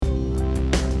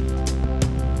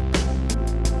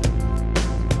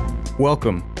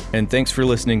Welcome, and thanks for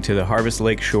listening to the Harvest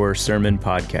Lakeshore Sermon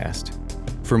Podcast.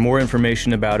 For more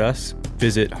information about us,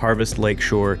 visit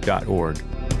harvestlakeshore.org.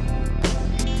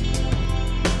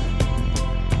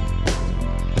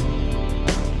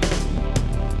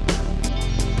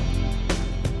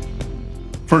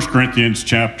 First Corinthians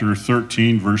chapter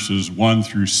 13, verses 1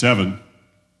 through 7.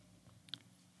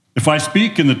 If I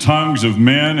speak in the tongues of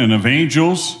men and of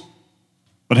angels,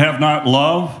 but have not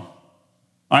love,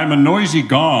 I am a noisy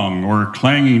gong or a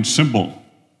clanging cymbal.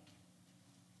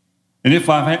 And if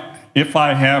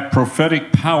I have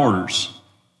prophetic powers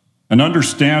and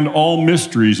understand all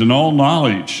mysteries and all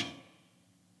knowledge,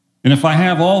 and if I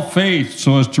have all faith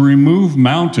so as to remove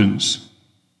mountains,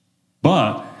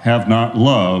 but have not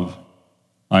love,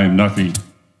 I am nothing.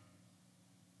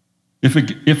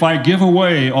 If I give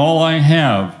away all I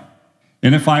have,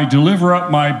 and if I deliver up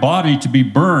my body to be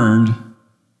burned,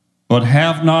 but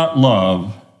have not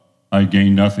love, I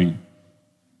gain nothing.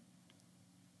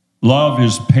 Love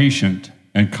is patient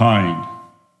and kind.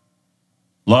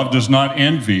 Love does not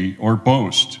envy or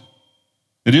boast.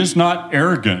 It is not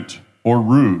arrogant or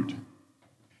rude.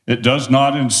 It does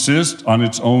not insist on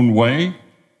its own way.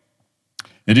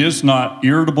 It is not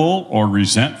irritable or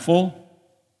resentful.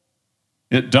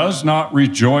 It does not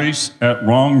rejoice at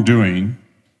wrongdoing,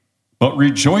 but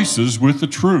rejoices with the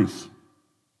truth.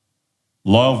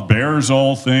 Love bears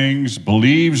all things,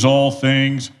 believes all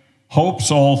things, hopes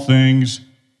all things,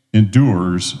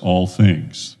 endures all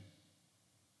things.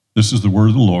 This is the word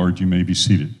of the Lord. You may be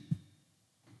seated.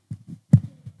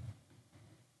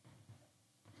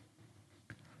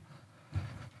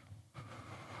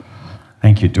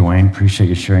 Thank you, Dwayne. Appreciate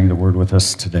you sharing the word with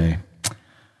us today.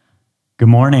 Good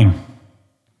morning.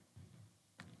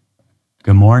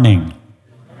 Good morning.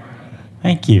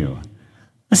 Thank you.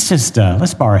 Let's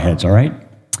bow our heads, all right?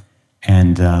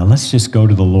 And let's just go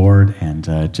to the Lord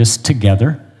and just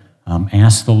together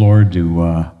ask the Lord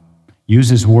to use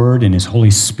His Word and His Holy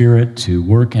Spirit to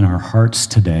work in our hearts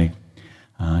today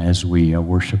as we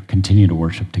continue to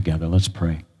worship together. Let's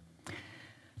pray.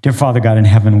 Dear Father God in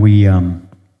heaven, we are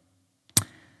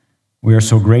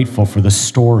so grateful for the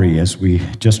story, as we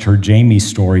just heard Jamie's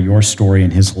story, your story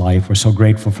in his life. We're so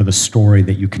grateful for the story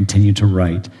that you continue to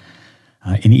write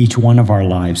in each one of our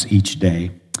lives each day.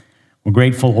 We're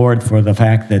grateful, Lord, for the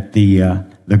fact that the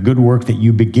good work that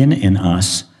you begin in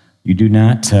us, you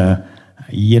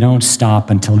don't stop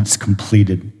until it's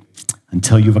completed,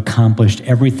 until you've accomplished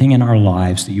everything in our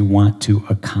lives that you want to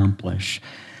accomplish.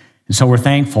 And so we're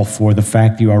thankful for the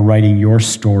fact that you are writing your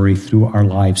story through our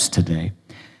lives today.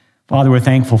 Father, we're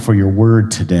thankful for your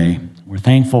word today. We're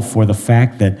thankful for the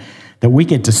fact that we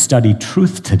get to study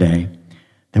truth today,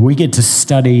 that we get to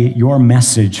study your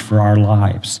message for our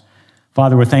lives.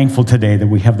 Father, we're thankful today that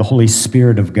we have the Holy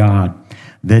Spirit of God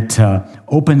that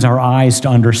opens our eyes to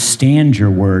understand your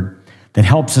word, that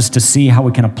helps us to see how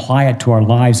we can apply it to our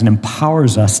lives and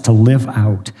empowers us to live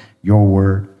out your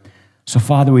word. So,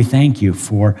 Father, we thank you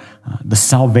for the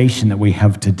salvation that we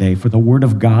have today, for the word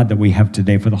of God that we have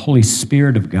today, for the Holy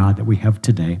Spirit of God that we have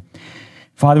today.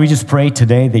 Father, we just pray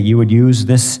today that you would use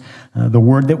the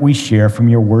word that we share from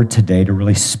your word today to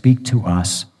really speak to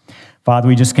us. Father,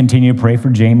 we just continue to pray for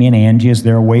Jamie and Angie as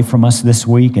they're away from us this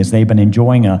week, as they've been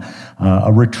enjoying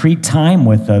a retreat time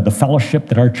with the fellowship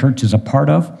that our church is a part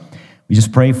of. We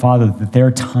just pray, Father, that their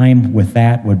time with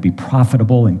that would be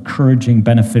profitable, encouraging,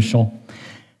 beneficial.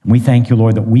 And we thank you,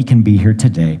 Lord, that we can be here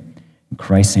today. In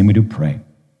Christ's name we do pray.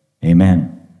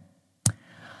 Amen.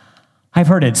 I've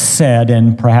heard it said,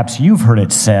 and perhaps you've heard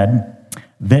it said,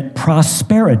 that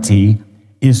prosperity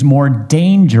is more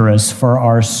dangerous for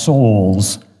our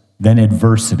souls than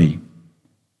adversity.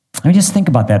 I mean, just think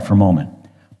about that for a moment.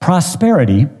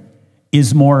 Prosperity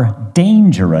is more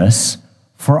dangerous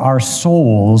for our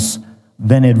souls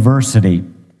than adversity.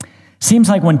 Seems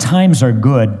like when times are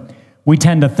good, we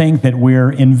tend to think that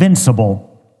we're invincible.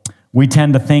 We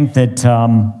tend to think that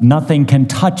nothing can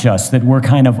touch us, that we're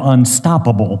kind of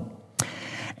unstoppable.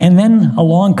 And then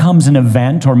along comes an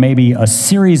event, or maybe a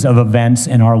series of events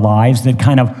in our lives that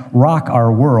kind of rock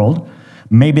our world.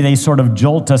 Maybe they sort of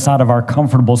jolt us out of our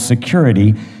comfortable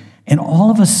security. And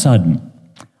all of a sudden,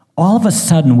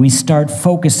 we start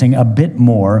focusing a bit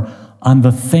more on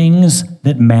the things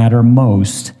that matter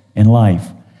most in life.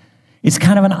 It's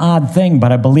kind of an odd thing,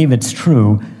 but I believe it's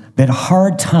true, that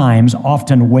hard times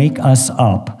often wake us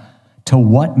up to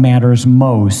what matters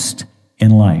most in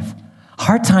life.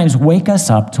 Hard times wake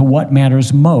us up to what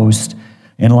matters most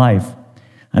in life.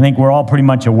 I think we're all pretty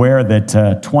much aware that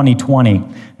 2020,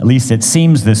 at least it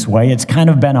seems this way, it's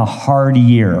kind of been a hard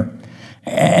year.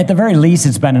 At the very least,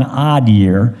 it's been an odd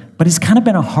year, but it's kind of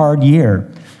been a hard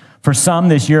year. For some,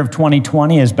 this year of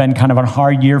 2020 has been kind of a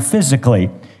hard year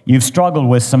physically. You've struggled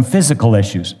with some physical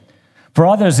issues. For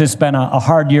others, it's been a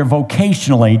hard year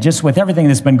vocationally, just with everything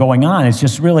that's been going on. It's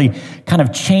just really kind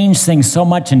of changed things so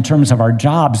much in terms of our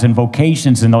jobs and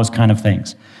vocations and those kind of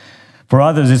things. For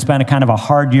others, it's been a kind of a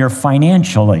hard year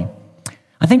financially.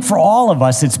 I think for all of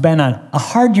us, it's been a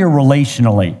hard year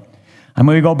relationally. I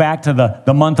mean, we go back to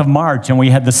the month of March, and we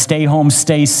had the stay home,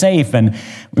 stay safe, and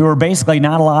we were basically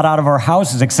not allowed out of our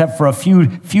houses except for a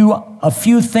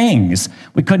few things.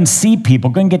 We couldn't see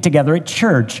people, couldn't get together at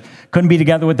church, couldn't be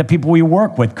together with the people we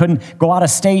work with, couldn't go out of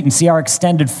state and see our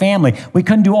extended family. We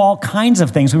couldn't do all kinds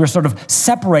of things. We were sort of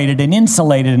separated and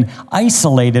insulated and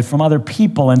isolated from other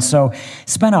people, and so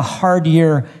it's been a hard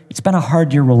year. It's been a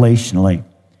hard year relationally.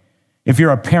 If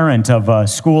you're a parent of a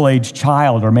school-age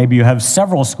child, or maybe you have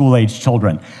several school-age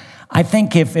children, I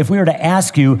think if we were to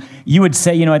ask you, you would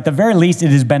say, at the very least, it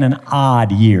has been an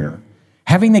odd year.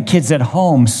 Having the kids at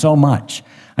home so much.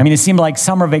 I mean, it seemed like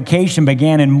summer vacation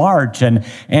began in March, and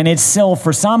it's still,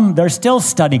 for some, they're still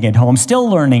studying at home, still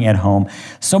learning at home.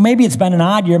 So maybe it's been an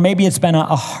odd year, maybe it's been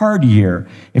a hard year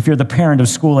if you're the parent of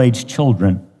school-age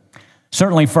children.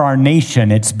 Certainly for our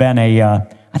nation, it's been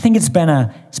I think it's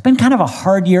been kind of a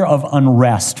hard year of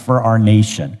unrest for our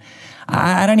nation.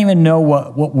 I don't even know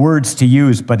what words to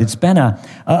use, but it's been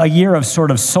a year of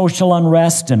sort of social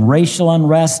unrest and racial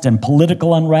unrest and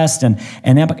political unrest and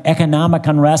economic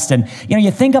unrest. And,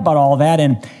 you think about all that,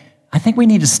 and I think we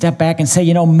need to step back and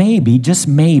say, maybe, just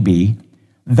maybe,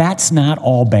 that's not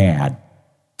all bad.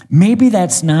 Maybe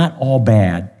that's not all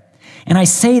bad. And I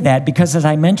say that because, as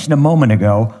I mentioned a moment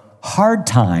ago, hard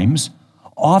times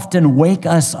often wake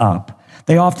us up.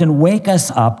 They often wake us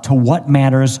up to what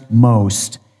matters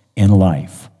most in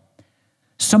life.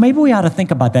 So maybe we ought to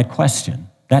think about that question,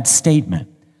 that statement.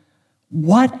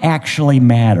 What actually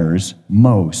matters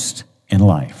most in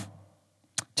life?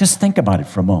 Just think about it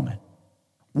for a moment.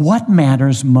 What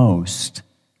matters most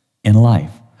in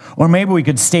life? Or maybe we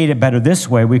could state it better this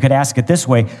way. We could ask it this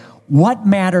way. What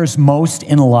matters most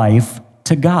in life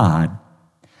to God?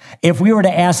 If we were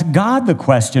to ask God the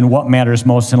question, what matters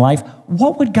most in life,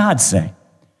 what would God say?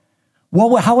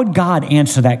 How would God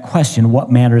answer that question,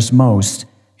 what matters most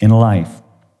in life?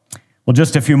 Well,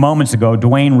 just a few moments ago,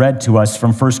 Dwayne read to us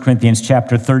from 1 Corinthians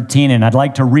chapter 13, and I'd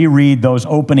like to reread those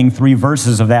opening 3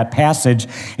 verses of that passage,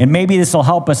 and maybe this will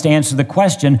help us to answer the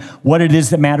question, what it is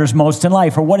that matters most in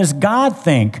life, or what does God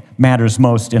think matters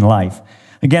most in life?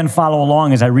 Again, follow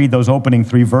along as I read those opening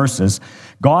 3 verses.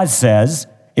 God says,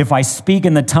 if I speak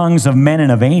in the tongues of men and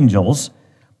of angels,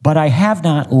 but I have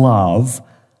not love,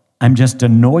 I'm just a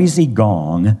noisy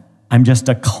gong, I'm just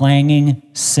a clanging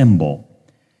cymbal.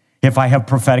 If I have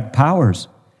prophetic powers,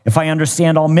 if I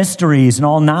understand all mysteries and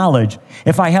all knowledge,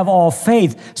 if I have all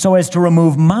faith so as to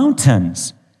remove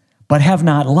mountains, but have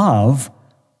not love,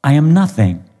 I am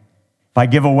nothing. If I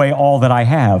give away all that I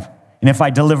have, and if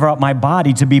I deliver up my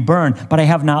body to be burned, but I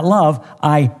have not love,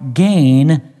 I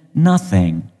gain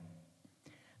nothing.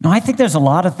 Now, I think there's a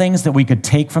lot of things that we could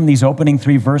take from these opening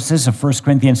 3 verses of 1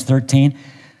 Corinthians 13,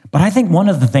 but I think one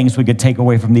of the things we could take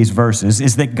away from these verses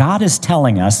is that God is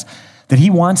telling us that he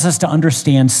wants us to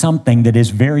understand something that is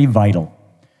very vital,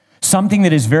 something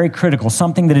that is very critical,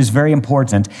 something that is very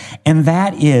important, and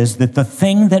that is that the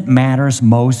thing that matters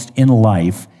most in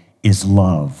life is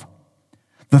love.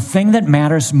 The thing that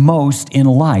matters most in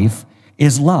life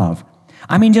is love.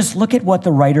 I mean, just look at what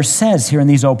the writer says here in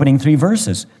these opening 3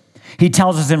 verses. He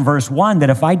tells us in verse 1 that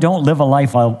if I don't live a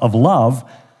life of love,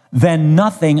 then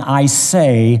nothing I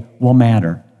say will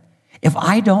matter. If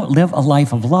I don't live a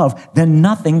life of love, then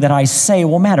nothing that I say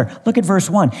will matter. Look at verse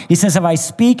 1. He says, if I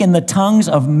speak in the tongues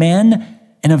of men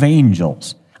and of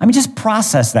angels. I mean, just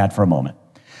process that for a moment.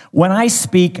 When I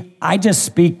speak, I just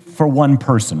speak for one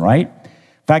person, right?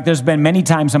 In fact, there's been many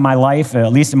times in my life,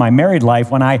 at least in my married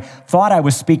life, when I thought I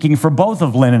was speaking for both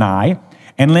of Lynn and I,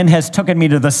 and Lynn has taken me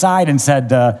to the side and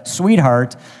said,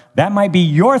 sweetheart, that might be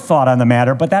your thought on the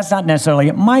matter, but that's not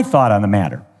necessarily my thought on the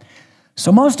matter.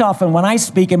 So most often when I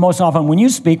speak, and most often when you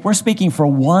speak, we're speaking for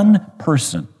one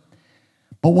person.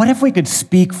 But what if we could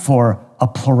speak for a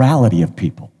plurality of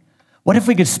people? What if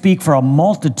we could speak for a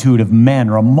multitude of men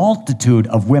or a multitude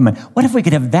of women? What if we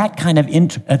could have that kind of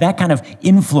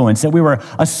influence, that we were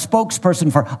a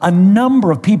spokesperson for a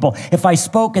number of people? If I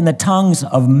spoke in the tongues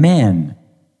of men,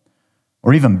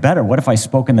 or even better, what if I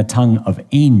spoke in the tongue of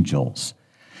angels?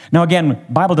 Now again,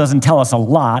 the Bible doesn't tell us a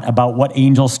lot about what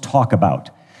angels talk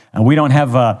about. We don't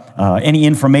have any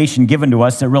information given to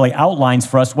us that really outlines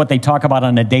for us what they talk about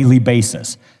on a daily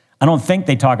basis. I don't think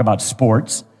they talk about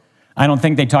sports. I don't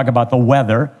think they talk about the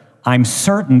weather. I'm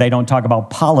certain they don't talk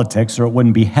about politics, or it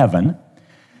wouldn't be heaven.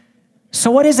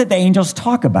 So what is it the angels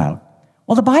talk about?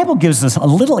 Well, the Bible gives us a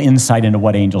little insight into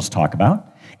what angels talk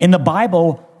about. In the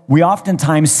Bible, we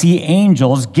oftentimes see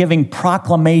angels giving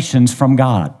proclamations from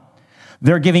God.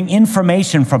 They're giving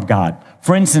information from God.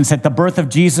 For instance, at the birth of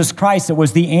Jesus Christ, it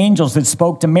was the angels that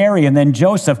spoke to Mary and then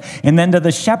Joseph and then to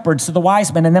the shepherds, to the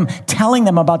wise men, and them telling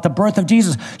them about the birth of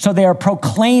Jesus. So they are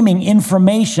proclaiming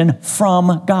information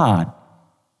from God.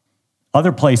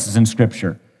 Other places in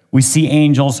Scripture, we see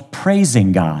angels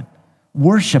praising God,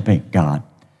 worshiping God.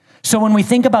 So when we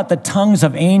think about the tongues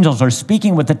of angels or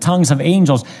speaking with the tongues of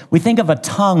angels, we think of a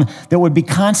tongue that would be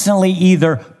constantly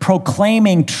either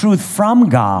proclaiming truth from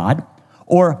God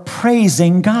or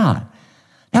praising God.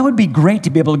 That would be great to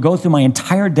be able to go through my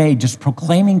entire day just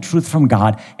proclaiming truth from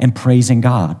God and praising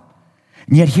God.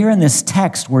 And yet here in this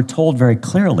text, we're told very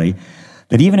clearly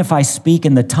that even if I speak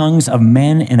in the tongues of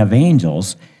men and of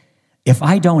angels, if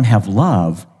I don't have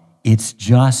love, it's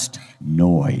just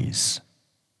noise.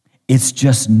 It's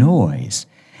just noise.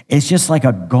 It's just like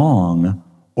a gong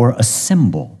or a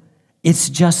cymbal. It's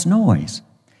just noise.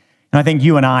 And I think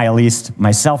you and I, at least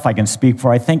myself I can speak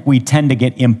for, I think we tend to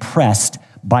get impressed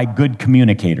by good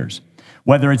communicators,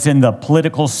 whether it's in the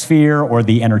political sphere or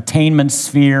the entertainment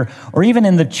sphere or even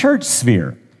in the church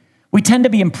sphere. We tend to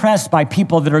be impressed by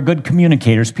people that are good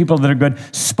communicators, people that are good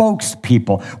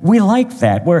spokespeople. We like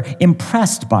that. We're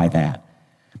impressed by that.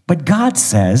 But God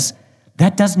says,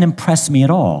 that doesn't impress me at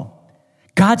all.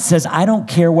 God says, I don't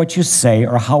care what you say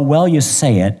or how well you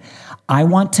say it. I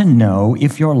want to know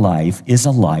if your life is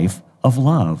a life of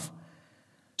love.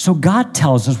 So God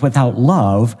tells us without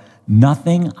love,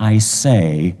 nothing I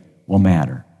say will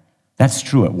matter. That's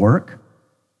true at work,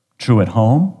 true at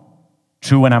home,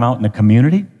 true when I'm out in the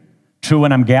community, true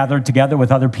when I'm gathered together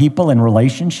with other people in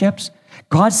relationships.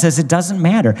 God says it doesn't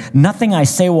matter. Nothing I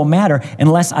say will matter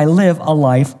unless I live a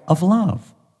life of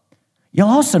love. You'll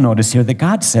also notice here that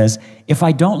God says, if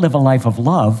I don't live a life of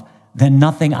love, then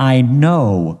nothing I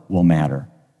know will matter.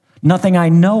 Nothing I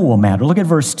know will matter. Look at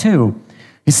verse 2.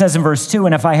 He says in verse 2,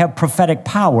 and if I have prophetic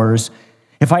powers,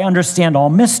 if I understand all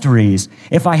mysteries,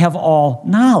 if I have all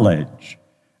knowledge.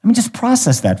 I mean, just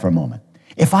process that for a moment.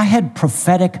 If I had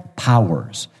prophetic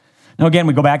powers. Now, again,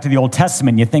 we go back to the Old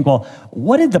Testament and you think, well,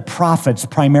 what did the prophets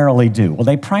primarily do? Well,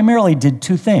 they primarily did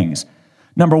two things.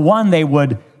 Number one, they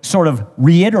would sort of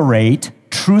reiterate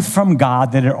truth from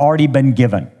God that had already been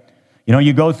given. You know,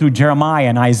 you go through Jeremiah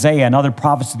and Isaiah and other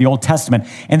prophets of the Old Testament,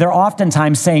 and they're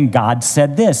oftentimes saying, God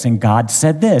said this, and God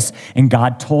said this, and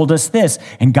God told us this,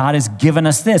 and God has given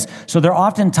us this. So they're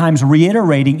oftentimes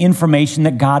reiterating information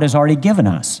that God has already given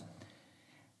us.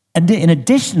 And in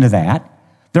addition to that,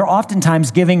 they're oftentimes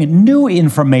giving new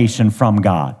information from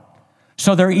God.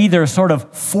 So they're either sort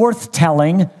of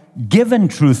forthtelling given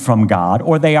truth from God,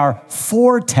 or they are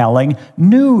foretelling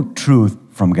new truth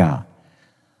from God.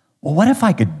 Well, what if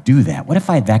I could do that? What if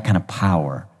I had that kind of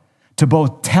power to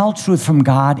both tell truth from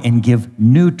God and give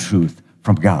new truth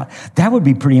from God? That would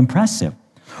be pretty impressive.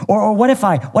 Or what if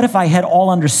I had all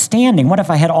understanding? What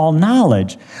if I had all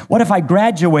knowledge? What if I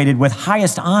graduated with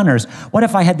highest honors? What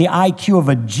if I had the IQ of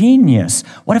a genius?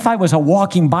 What if I was a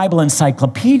walking Bible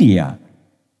encyclopedia?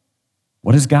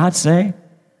 What does God say?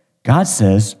 God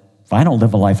says, if I don't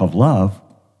live a life of love,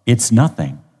 it's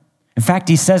nothing. In fact,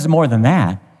 he says more than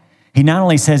that. He not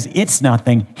only says it's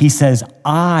nothing, he says,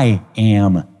 I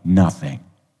am nothing.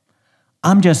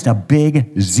 I'm just a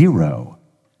big zero.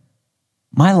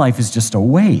 My life is just a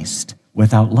waste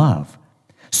without love.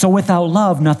 So without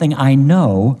love, nothing I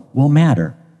know will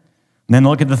matter. And then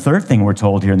look at the third thing we're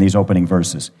told here in these opening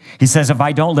verses. He says, if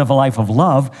I don't live a life of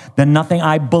love, then nothing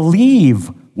I believe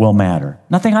will matter.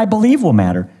 Nothing I believe will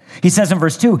matter. He says in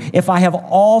verse 2, if I have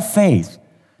all faith,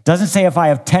 doesn't say if I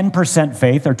have 10%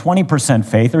 faith or 20%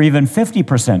 faith or even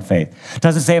 50% faith.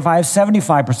 Doesn't say if I have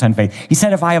 75% faith. He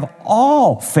said if I have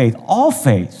all faith, all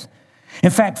faith. In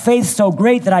fact, faith so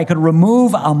great that I could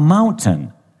remove a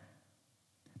mountain,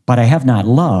 but I have not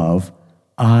love,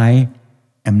 I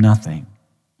am nothing.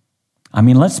 I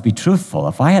mean, let's be truthful.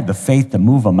 If I had the faith to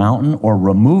move a mountain or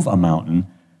remove a mountain,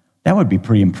 that would be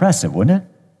pretty impressive, wouldn't it?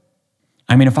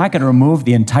 I mean, if I could remove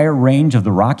the entire range of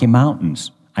the Rocky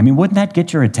Mountains, I mean, wouldn't that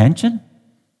get your attention?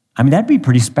 I mean, that'd be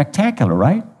pretty spectacular,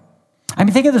 right? I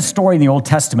mean, think of the story in the Old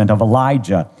Testament of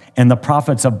Elijah and the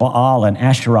prophets of Baal and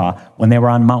Asherah when they were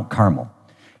on Mount Carmel.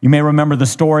 You may remember the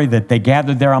story that they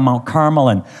gathered there on Mount Carmel,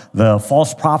 and the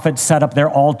false prophets set up their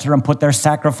altar and put their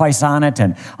sacrifice on it,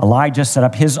 and Elijah set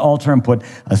up his altar and put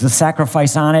the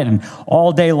sacrifice on it, and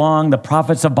all day long the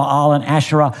prophets of Baal and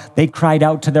Asherah, they cried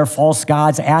out to their false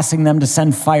gods, asking them to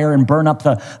send fire and burn up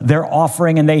their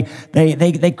offering, and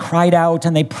they cried out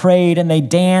and they prayed and they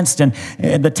danced, and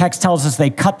the text tells us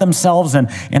they cut themselves, and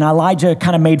Elijah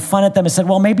kind of made fun at them and said,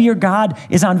 well, maybe your God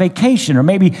is on vacation, or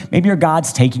maybe your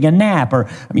God's taking a nap, or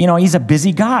he's a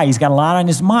busy guy. He's got a lot on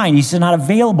his mind. He's just not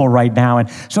available right now. And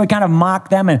so he kind of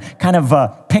mocked them and kind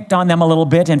of picked on them a little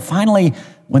bit. And finally,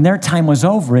 when their time was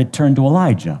over, it turned to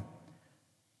Elijah.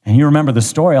 And you remember the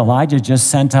story. Elijah just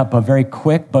sent up a very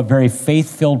quick but very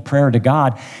faith-filled prayer to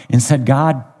God and said,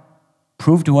 God,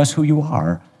 prove to us who you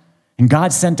are. And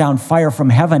God sent down fire from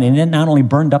heaven, and it not only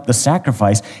burned up the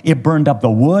sacrifice, it burned up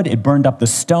the wood, it burned up the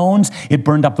stones, it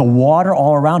burned up the water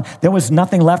all around. There was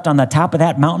nothing left on the top of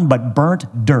that mountain but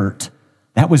burnt dirt.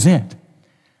 That was it.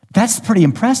 That's pretty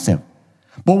impressive.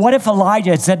 But what if Elijah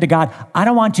had said to God, I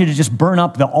don't want you to just burn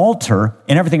up the altar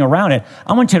and everything around it.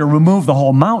 I want you to remove the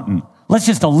whole mountain. Let's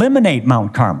just eliminate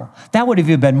Mount Carmel. That would have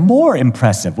even been more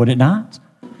impressive, would it not?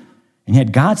 And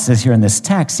yet God says here in this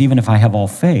text, even if I have all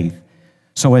faith,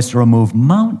 so as to remove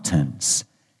mountains,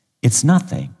 it's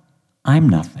nothing. I'm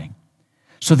nothing.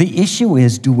 So the issue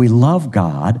is, do we love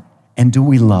God and do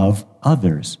we love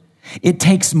others? It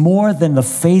takes more than the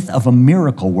faith of a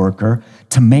miracle worker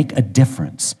to make a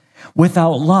difference.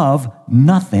 Without love,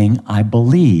 nothing, I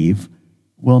believe,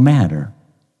 will matter.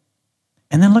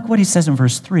 And then look what he says in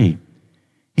verse 3.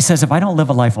 He says, if I don't live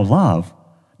a life of love,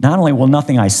 not only will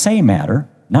nothing I say matter,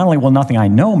 not only will nothing I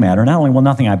know matter, not only will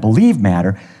nothing I believe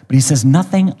matter, but he says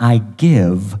nothing I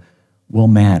give will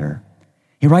matter.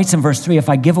 He writes in verse 3, if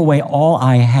I give away all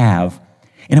I have,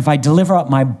 and if I deliver up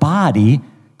my body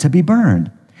to be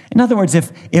burned. In other words,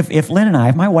 if Lynn and I,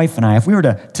 if my wife and I, if we were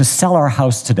to sell our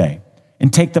house today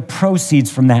and take the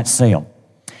proceeds from that sale,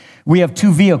 we have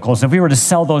 2 vehicles. If we were to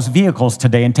sell those vehicles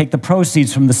today and take the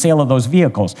proceeds from the sale of those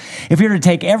vehicles, if we were to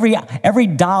take every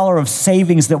dollar of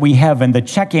savings that we have in the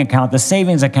checking account, the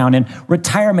savings account, and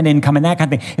retirement income and that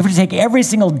kind of thing, if we were to take every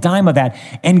single dime of that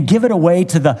and give it away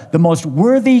to the most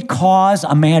worthy cause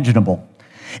imaginable,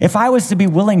 if I was to be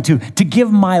willing to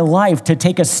give my life to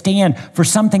take a stand for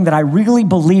something that I really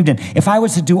believed in, if I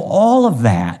was to do all of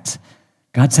that,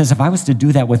 God says if I was to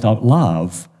do that without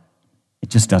love, it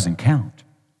just doesn't count.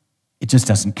 It just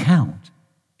doesn't count.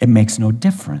 It makes no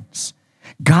difference.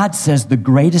 God says the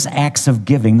greatest acts of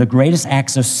giving, the greatest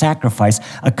acts of sacrifice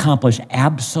accomplish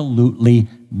absolutely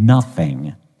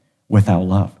nothing without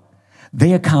love.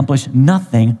 They accomplish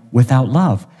nothing without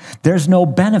love. There's no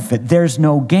benefit. There's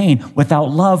no gain. Without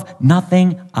love,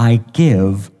 nothing I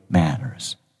give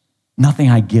matters. Nothing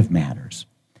I give matters.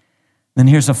 Then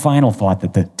here's a final thought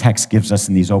that the text gives us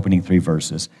in these opening 3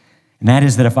 verses. And that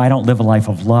is that if I don't live a life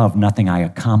of love, nothing I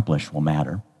accomplish will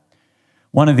matter.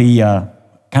 One of the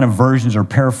kind of versions or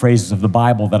paraphrases of the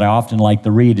Bible that I often like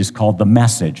to read is called The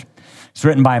Message. It's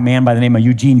written by a man by the name of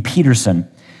Eugene Peterson.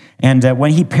 And when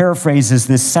he paraphrases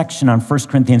this section on 1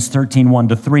 Corinthians 13,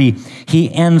 1-3,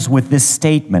 he ends with this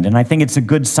statement. And I think it's a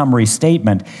good summary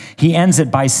statement. He ends it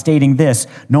by stating this: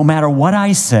 no matter what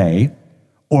I say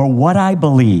or what I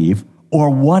believe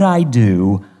or what I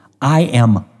do, I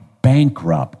am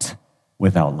bankrupt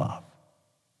without love.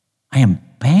 I am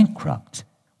bankrupt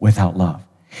without love.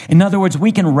 In other words,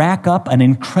 we can rack up an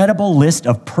incredible list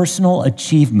of personal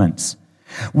achievements.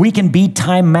 We can beat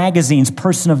Time Magazine's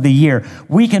Person of the Year.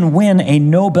 We can win a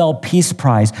Nobel Peace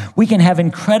Prize. We can have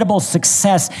incredible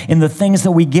success in the things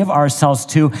that we give ourselves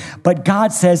to. But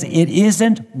God says it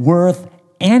isn't worth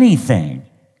anything,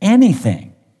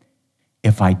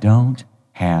 if I don't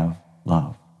have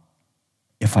love.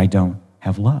 If I don't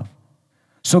have love.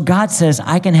 So God says,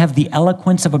 I can have the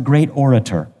eloquence of a great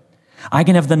orator. I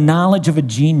can have the knowledge of a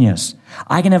genius.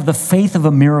 I can have the faith of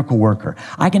a miracle worker.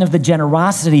 I can have the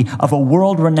generosity of a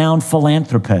world-renowned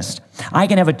philanthropist. I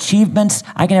can have achievements.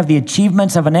 I can have the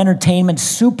achievements of an entertainment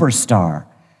superstar.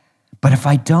 But if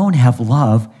I don't have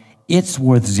love, it's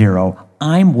worth 0.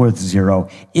 I'm worth 0.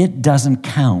 It doesn't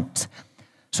count.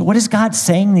 So what is God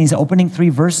saying in these opening 3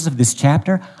 verses of this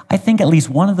chapter? I think at least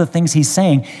one of the things he's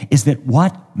saying is that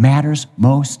what matters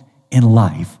most in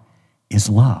life is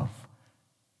love.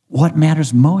 What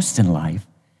matters most in life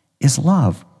is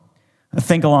love.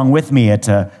 Think along with me at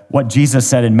what Jesus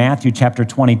said in Matthew chapter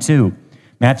 22.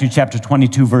 Matthew chapter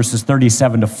 22, verses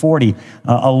 37-40.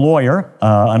 A lawyer,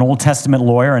 an Old Testament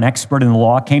lawyer, an expert in the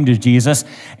law, came to Jesus,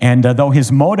 and though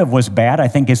his motive was bad, I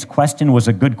think his question was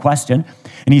a good question.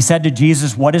 And he said to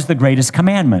Jesus, what is the greatest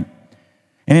commandment?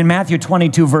 And in Matthew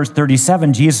 22, verse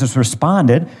 37, Jesus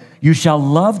responded, "You shall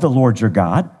love the Lord your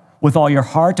God with all your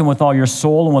heart and with all your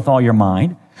soul and with all your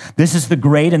mind. This is the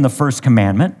great and the first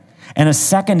commandment. And a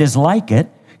second is like it.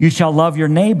 You shall love your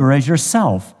neighbor as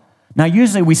yourself." Now,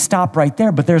 usually we stop right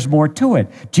there, but there's more to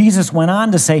it. Jesus went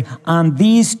on to say, on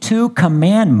these two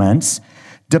commandments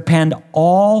depend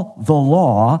all the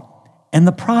law and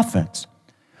the prophets.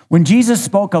 When Jesus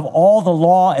spoke of all the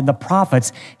law and the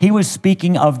prophets, he was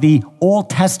speaking of the Old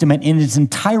Testament in its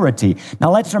entirety. Now,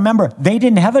 let's remember, they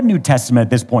didn't have a New Testament at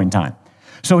this point in time.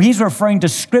 So he's referring to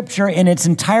Scripture in its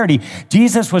entirety.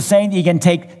 Jesus was saying that you can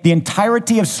take the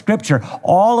entirety of Scripture,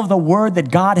 all of the word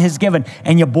that God has given,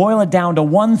 and you boil it down to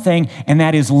one thing, and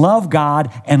that is love God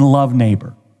and love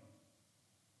neighbor.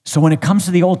 So when it comes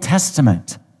to the Old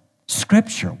Testament,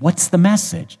 Scripture, what's the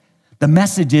message? The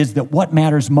message is that what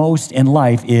matters most in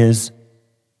life is,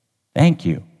 thank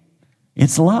you,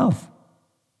 it's love.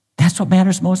 That's what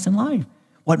matters most in life.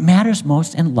 What matters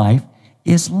most in life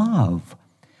is love.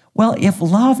 Well, if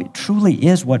love truly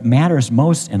is what matters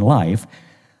most in life,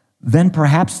 then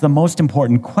perhaps the most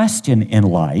important question in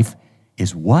life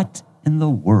is, what in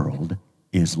the world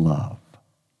is love?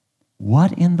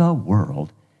 What in the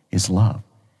world is love?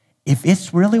 If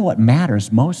it's really what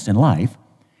matters most in life,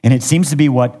 and it seems to be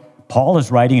what Paul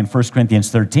is writing in 1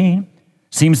 Corinthians 13,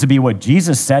 seems to be what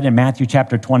Jesus said in Matthew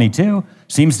chapter 22,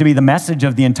 seems to be the message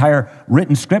of the entire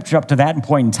written Scripture up to that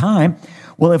point in time.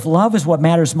 Well, if love is what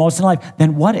matters most in life,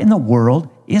 then what in the world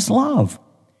is love?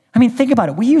 I mean, think about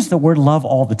it. We use the word love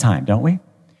all the time, don't we?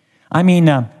 I mean,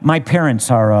 my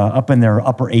parents are up in their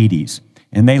upper 80s,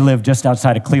 and they live just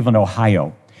outside of Cleveland,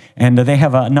 Ohio. And they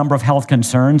have a number of health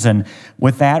concerns, and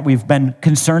with that, we've been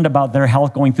concerned about their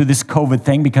health going through this COVID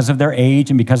thing because of their age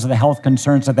and because of the health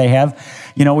concerns that they have.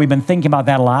 You know, we've been thinking about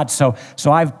that a lot, so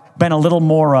I've been a little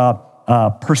more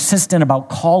persistent about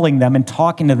calling them and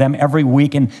talking to them every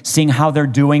week and seeing how they're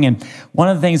doing. And one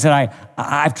of the things that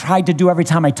I've tried to do every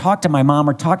time I talk to my mom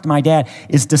or talk to my dad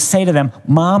is to say to them,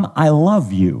 "Mom, I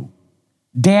love you.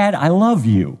 Dad, I love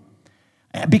you."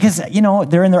 Because, you know,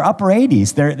 they're in their upper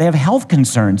 80s. They have health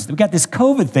concerns. We've got this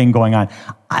COVID thing going on.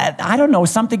 I don't know.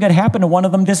 Something could happen to one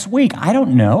of them this week. I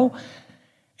don't know.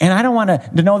 And I don't want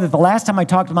to know that the last time I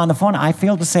talked to them on the phone, I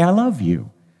failed to say, "I love you."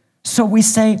 So we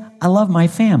say, "I love my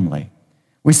family."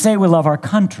 We say we love our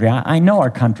country. I know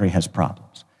our country has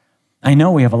problems. I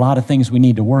know we have a lot of things we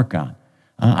need to work on.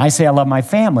 I say I love my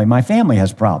family. My family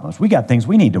has problems. We got things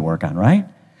we need to work on, right?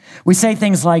 We say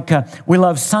things like, we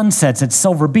love sunsets at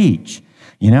Silver Beach.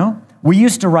 You know, we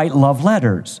used to write love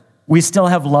letters. We still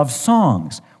have love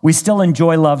songs. We still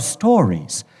enjoy love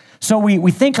stories. So we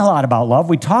think a lot about love.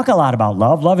 We talk a lot about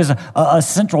love. Love is a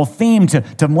central theme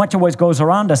to much of what goes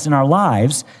around us in our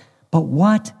lives. But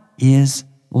what is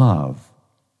love?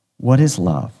 What is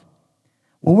love?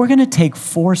 Well, we're going to take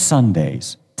 4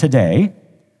 Sundays today,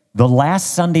 the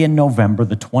last Sunday in November,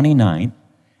 the 29th,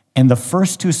 and the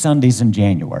first 2 Sundays in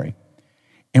January.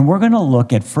 And we're going to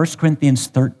look at 1 Corinthians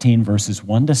 13, verses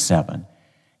 1 to 7,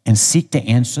 and seek to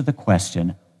answer the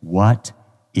question, what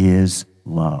is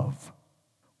love?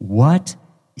 What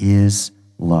is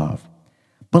love?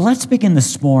 But let's begin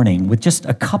this morning with just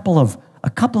a couple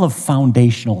of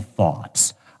foundational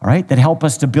thoughts, all right, that help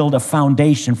us to build a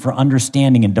foundation for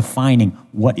understanding and defining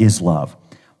what is love.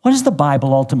 What does the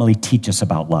Bible ultimately teach us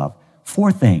about love?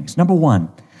 4 things. Number 1,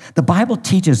 the Bible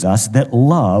teaches us that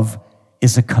love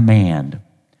is a command.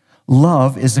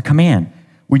 Love is a command.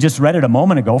 We just read it a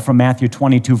moment ago from Matthew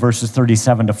 22, verses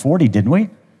 37 to 40, didn't we?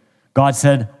 God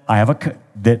said,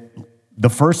 that the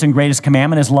first and greatest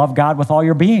commandment is love God with all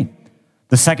your being.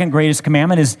 The second greatest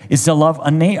commandment is to love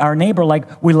our neighbor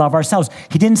like we love ourselves.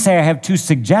 He didn't say, I have 2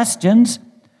 suggestions,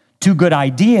 2 good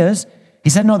ideas. He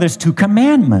said, no, there's 2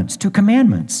 commandments, 2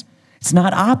 commandments. It's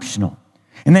not optional.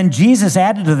 And then Jesus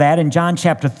added to that in John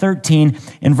chapter 13,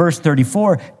 in verse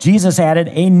 34, Jesus added,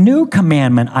 a new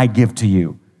commandment I give to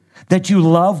you, that you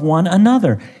love one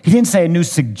another. He didn't say a new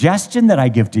suggestion that I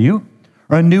give to you,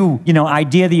 or a new,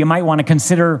 idea that you might want to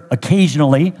consider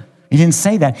occasionally. He didn't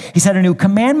say that. He said a new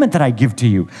commandment that I give to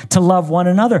you, to love one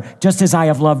another. Just as I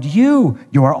have loved you,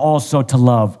 you are also to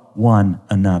love one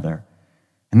another.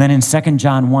 And then in 2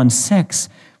 John 1:6,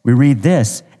 we read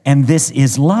this, and this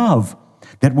is love,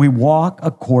 that we walk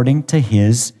according to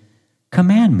his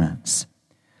commandments.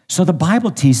 So the Bible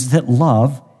teaches that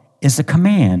love is a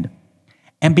command.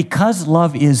 And because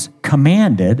love is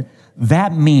commanded,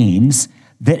 that means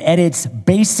that at its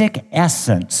basic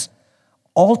essence,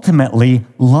 ultimately,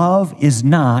 love is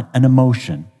not an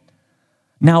emotion.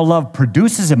 Now, love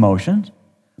produces emotions,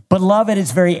 But love at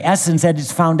its very essence, at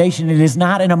its foundation, it is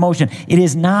not an emotion. It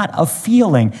is not a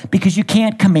feeling, because you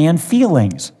can't command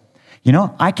feelings. You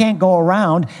know, I can't go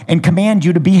around and command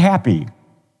you to be happy.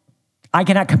 I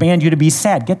cannot command you to be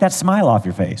sad. Get that smile off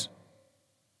your face.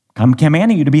 I'm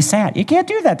commanding you to be sad. You can't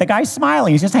do that. The guy's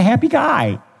smiling. He's just a happy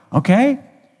guy, okay?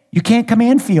 You can't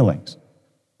command feelings.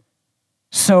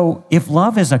 So if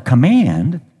love is a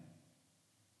command,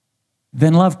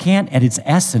 then love can't at its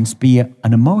essence be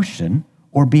an emotion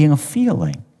or being a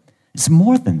feeling. It's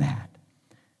more than that.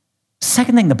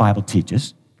 Second thing the Bible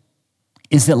teaches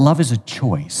is that love is a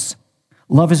choice.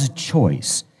 Love is a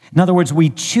choice. In other words, we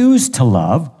choose to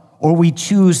love or we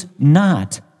choose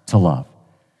not to love.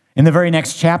 In the very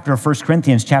next chapter of 1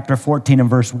 Corinthians, chapter 14 and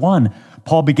verse 1,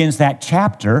 Paul begins that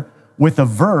chapter with a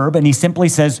verb, and he simply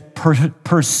says,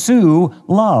 pursue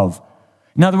love.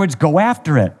 In other words, go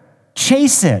after it,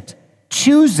 chase it,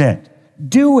 choose it,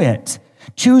 do it.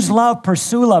 Choose love,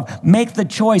 pursue love, make the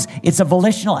choice. It's a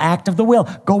volitional act of the will.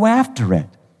 Go after it.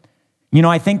 You know,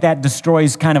 I think that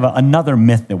destroys kind of another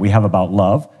myth that we have about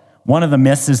love. One of the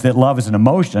myths is that love is an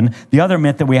emotion. The other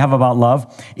myth that we have about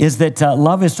love is that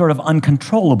love is sort of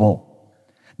uncontrollable,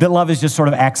 that love is just sort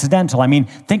of accidental. I mean,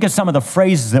 think of some of the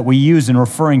phrases that we use in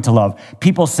referring to love.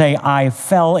 People say, I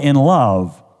fell in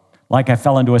love, like I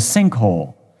fell into a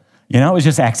sinkhole. You know, it was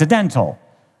just accidental.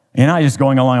 You know, I was just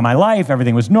going along in my life,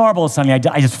 everything was normal, suddenly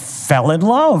I just fell in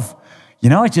love. You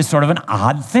know, it's just sort of an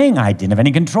odd thing. I didn't have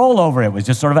any control over it. It was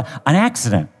just sort of an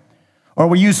accident. Or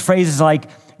we use phrases like,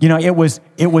 you know, it was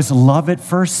love at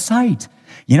first sight.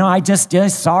 You know, I just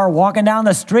saw her walking down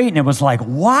the street and it was like,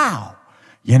 wow,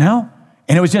 you know?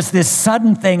 And it was just this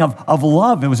sudden thing of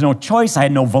love. There was no choice. I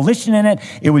had no volition in it.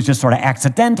 It was just sort of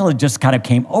accidental. It just kind of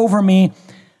came over me.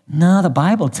 No, the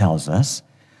Bible tells us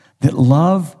that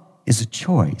love is a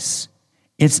choice.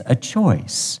 It's a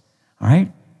choice, all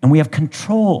right? And we have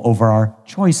control over our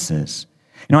choices.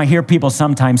 You know, I hear people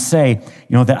sometimes say,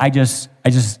 you know, that I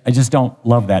just don't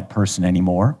love that person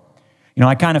anymore. You know,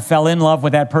 I kind of fell in love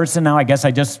with that person. Now I guess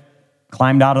I just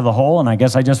climbed out of the hole and I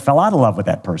guess I just fell out of love with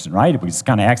that person, right? It was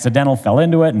kind of accidental, fell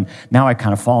into it, and now I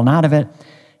kind of fallen out of it.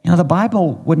 You know, the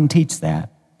Bible wouldn't teach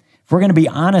that. If we're going to be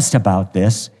honest about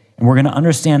this and we're going to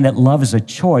understand that love is a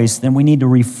choice, then we need to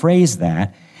rephrase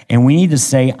that and we need to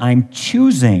say, I'm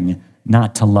choosing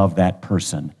not to love that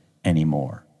person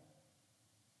anymore.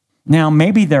 Now,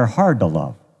 maybe they're hard to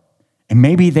love, and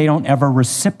maybe they don't ever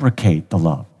reciprocate the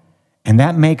love, and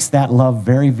that makes that love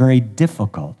very, very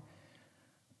difficult.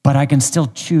 But I can still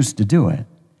choose to do it.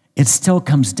 It still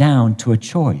comes down to a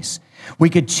choice. We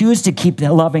could choose to keep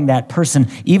loving that person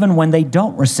even when they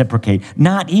don't reciprocate.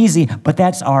 Not easy, but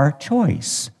that's our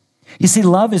choice. You see,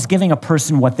 love is giving a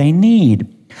person what they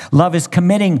need. Love is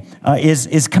committing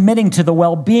to the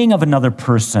well-being of another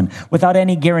person without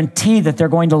any guarantee that they're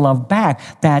going to love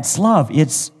back. That's love.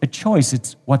 It's a choice.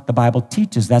 It's what the Bible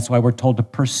teaches. That's why we're told to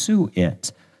pursue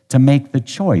it, to make the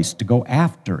choice, to go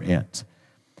after it.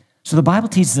 So the Bible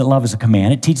teaches that love is a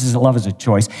command. It teaches that love is a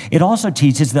choice. It also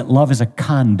teaches that love is a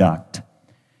conduct.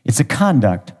 It's a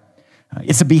conduct.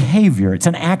 It's a behavior. It's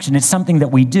an action. It's something that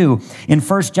we do. In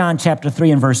 1 John chapter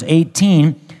 3 and verse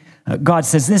 18, God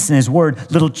says this in his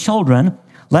word, little children,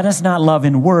 let us not love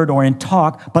in word or in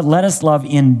talk, but let us love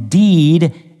in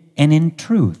deed and in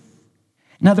truth.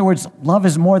 In other words, love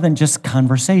is more than just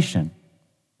conversation.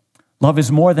 Love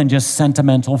is more than just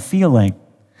sentimental feeling.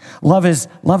 Love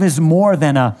is more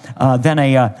than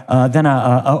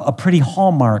a pretty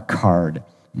Hallmark card.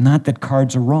 Not that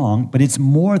cards are wrong, but it's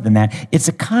more than that. It's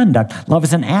a conduct. Love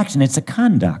is an action. It's a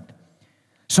conduct.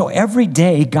 So every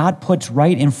day, God puts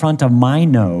right in front of my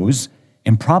nose,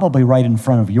 and probably right in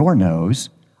front of your nose,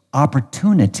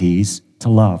 opportunities to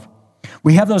love.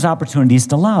 We have those opportunities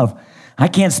to love. I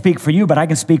can't speak for you, but I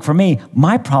can speak for me.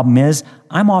 My problem is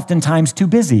I'm oftentimes too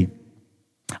busy.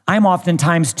 I'm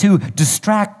oftentimes too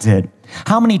distracted.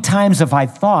 How many times have I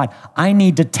thought, I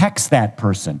need to text that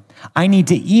person? I need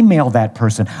to email that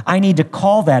person. I need to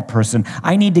call that person.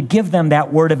 I need to give them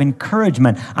that word of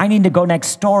encouragement. I need to go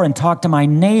next door and talk to my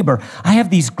neighbor. I have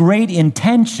these great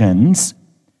intentions,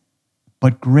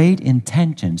 but great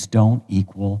intentions don't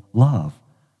equal love.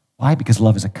 Why? Because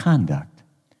love is a conduct.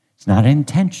 It's not an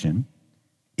intention.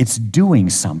 It's doing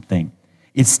something.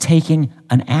 It's taking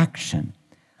an action.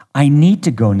 I need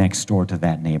to go next door to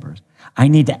that neighbor. I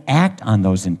need to act on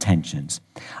those intentions.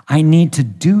 I need to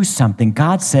do something.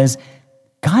 God says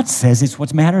it's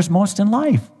what matters most in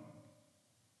life.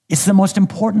 It's the most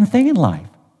important thing in life.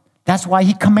 That's why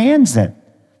he commands it.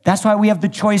 That's why we have the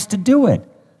choice to do it.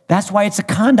 That's why it's a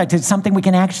conduct. It's something we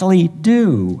can actually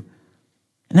do.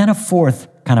 And then a fourth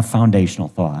kind of foundational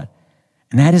thought,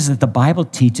 and that is that the Bible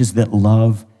teaches that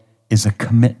love is a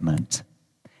commitment.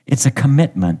 It's a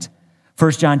commitment.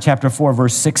 1 John chapter 4,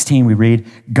 verse 16, we read,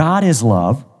 God is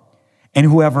love, and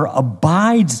whoever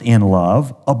abides in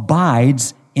love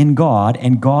abides in God,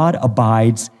 and God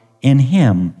abides in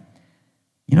him.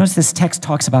 You notice this text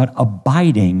talks about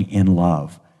abiding in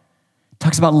love. It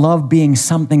talks about love being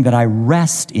something that I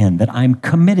rest in, that I'm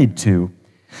committed to.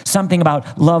 Something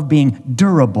about love being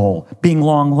durable, being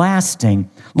long-lasting.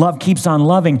 Love keeps on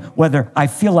loving whether I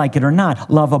feel like it or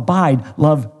not. Love abides,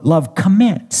 love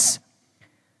commits.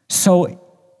 So,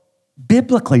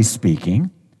 biblically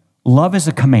speaking, love is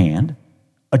a command,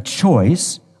 a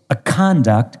choice, a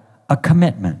conduct, a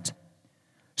commitment.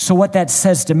 So what that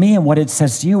says to me and what it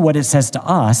says to you, what it says to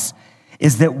us,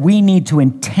 is that we need to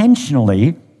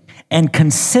intentionally and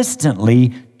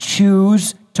consistently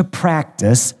choose to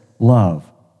practice love.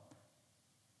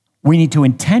 We need to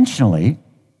intentionally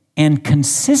and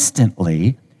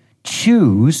consistently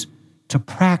choose to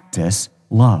practice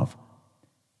love.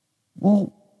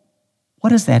 Well,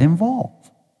 what does that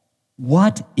involve?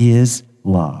 What is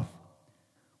love?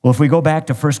 Well, if we go back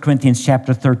to 1 Corinthians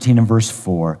chapter 13 and verse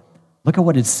 4, look at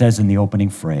what it says in the opening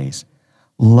phrase.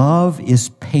 Love is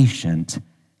patient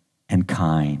and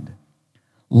kind.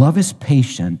 Love is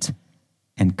patient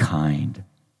and kind.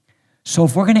 So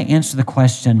if we're going to answer the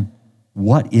question,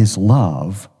 what is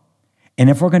love? And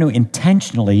if we're going to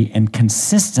intentionally and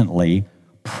consistently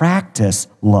practice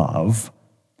love,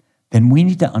 then we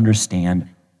need to understand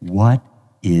what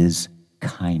is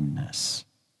kindness.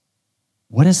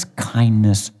 What does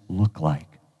kindness look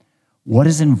like? What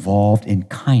is involved in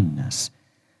kindness?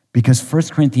 Because 1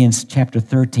 Corinthians chapter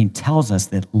 13 tells us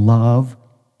that love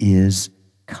is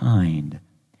kind.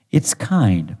 It's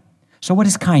kind. So what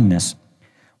is kindness?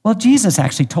 Well, Jesus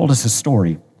actually told us a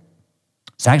story.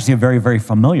 It's actually a very, very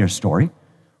familiar story.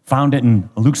 Found it in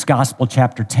Luke's Gospel,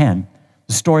 chapter 10,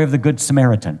 the story of the Good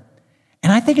Samaritan.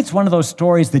 And I think it's one of those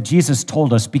stories that Jesus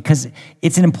told us because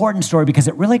it's an important story because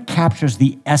it really captures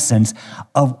the essence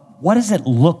of what does it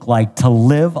look like to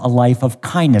live a life of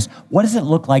kindness? What does it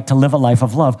look like to live a life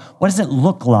of love? What does it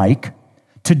look like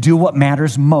to do what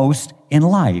matters most in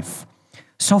life?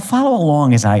 So follow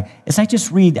along as I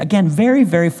just read, again, very,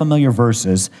 very familiar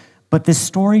verses, but this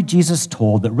story Jesus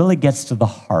told that really gets to the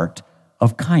heart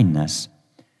of kindness.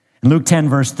 In Luke 10,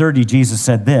 verse 30, Jesus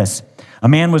said this, a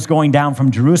man was going down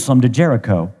from Jerusalem to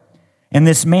Jericho, and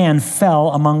this man fell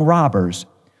among robbers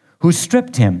who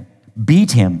stripped him,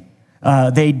 beat him.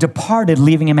 They departed,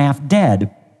 leaving him half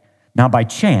dead. Now, by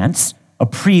chance, a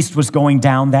priest was going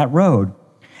down that road,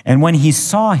 and when he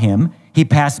saw him, he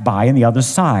passed by on the other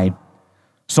side.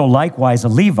 So likewise, a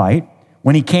Levite,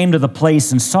 when he came to the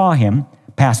place and saw him,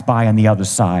 passed by on the other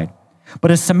side. But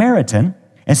a Samaritan,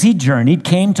 as he journeyed,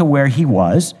 came to where he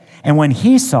was, and when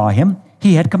he saw him,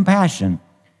 he had compassion.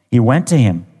 He went to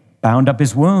him, bound up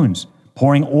his wounds,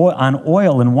 pouring on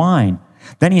oil and wine.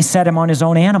 Then he set him on his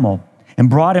own animal and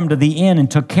brought him to the inn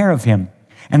and took care of him.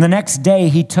 And the next day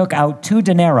he took out 2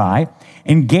 denarii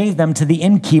and gave them to the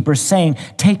innkeeper, saying,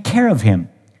 take care of him,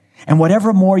 and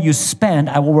whatever more you spend,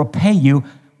 I will repay you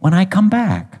when I come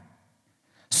back.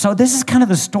 So this is kind of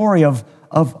the story of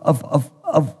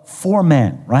 4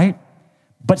 men, right?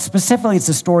 But specifically, it's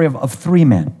a story of 3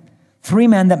 men. 3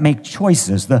 men that make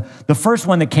choices. The first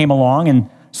one that came along and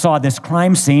saw this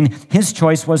crime scene, his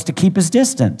choice was to keep his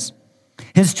distance.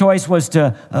 His choice was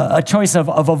a choice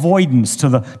of avoidance to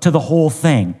the whole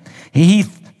thing. He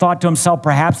thought to himself,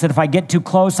 perhaps, that if I get too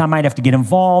close, I might have to get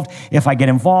involved. If I get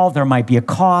involved, there might be a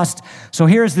cost. So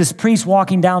here's this priest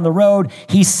walking down the road.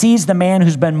 He sees the man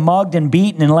who's been mugged and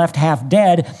beaten and left half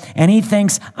dead, and he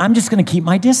thinks, I'm just going to keep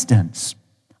my distance.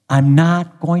 I'm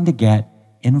not going to get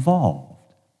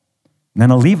involved. And then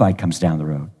a Levite comes down the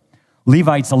road.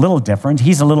 Levite's a little different.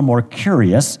 He's a little more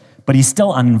curious, but he's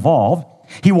still uninvolved.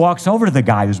 He walks over to the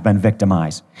guy who's been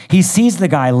victimized. He sees the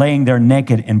guy laying there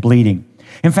naked and bleeding.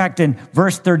 In fact, in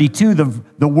verse 32,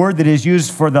 the word that is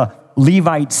used for the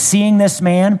Levite seeing this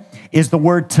man is the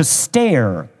word to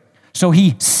stare. So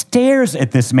he stares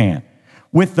at this man.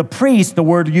 With the priest, the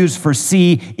word used for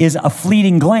see is a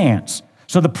fleeting glance.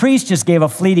 So the priest just gave a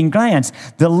fleeting glance.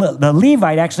 The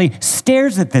Levite actually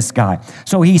stares at this guy.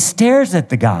 So he stares at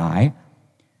the guy,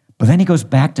 but then he goes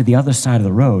back to the other side of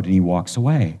the road and he walks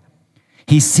away.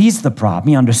 He sees the problem.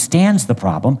 He understands the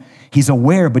problem. He's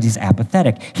aware, but he's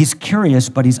apathetic. He's curious,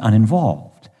 but he's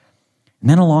uninvolved. And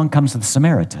then along comes the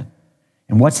Samaritan.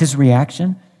 And what's his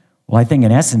reaction? Well, I think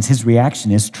in essence, his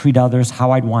reaction is treat others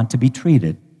how I'd want to be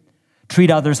treated.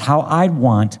 Treat others how I'd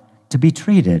want to be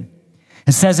treated.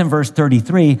 It says in verse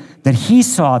 33 that he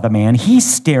saw the man, he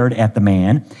stared at the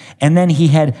man, and then he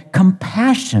had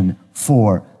compassion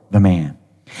for the man.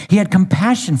 He had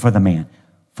compassion for the man.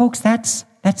 Folks, that's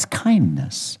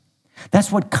kindness.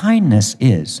 That's what kindness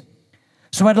is.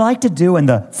 So what I'd like to do in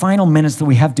the final minutes that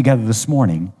we have together this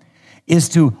morning is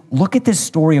to look at this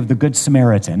story of the Good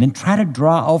Samaritan and try to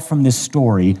draw out from this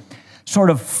story sort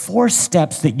of 4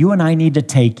 steps that you and I need to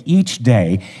take each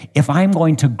day if I'm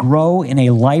going to grow in a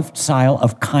lifestyle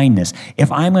of kindness,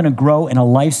 if I'm going to grow in a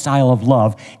lifestyle of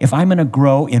love, if I'm going to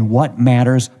grow in what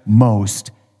matters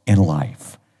most in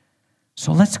life.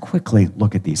 So let's quickly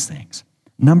look at these things.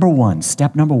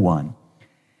 Step number one,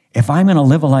 if I'm going to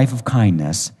live a life of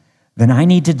kindness, then I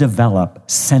need to develop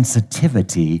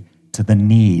sensitivity to the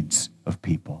needs of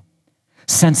people.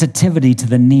 Sensitivity to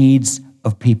the needs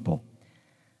of people.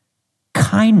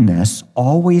 Kindness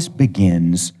always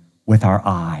begins with our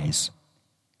eyes.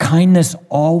 Kindness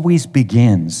always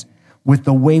begins with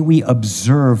the way we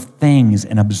observe things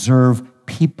and observe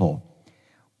people.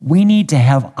 We need to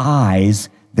have eyes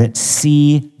that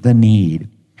see the need.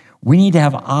 We need to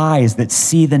have eyes that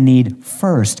see the need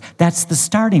first. That's the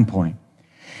starting point.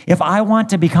 If I want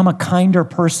to become a kinder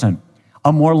person,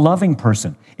 a more loving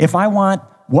person, if I want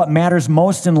what matters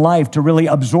most in life to really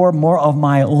absorb more of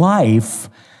my life,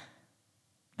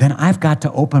 then I've got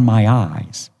to open my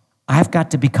eyes. I've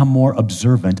got to become more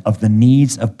observant of the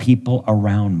needs of people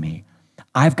around me.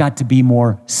 I've got to be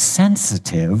more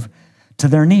sensitive to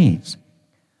their needs.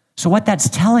 So what that's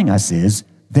telling us is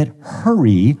that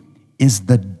hurry is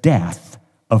the death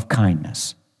of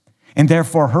kindness. And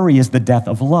therefore, hurry is the death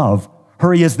of love.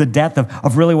 Hurry is the death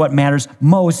of really what matters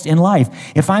most in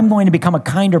life. If I'm going to become a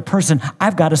kinder person,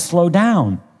 I've got to slow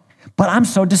down. But I'm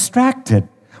so distracted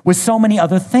with so many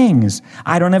other things.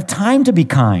 I don't have time to be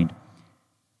kind.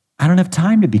 I don't have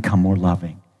time to become more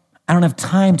loving. I don't have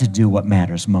time to do what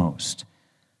matters most.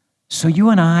 So you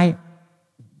and I,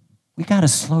 we got to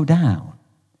slow down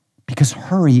because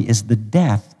hurry is the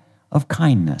death of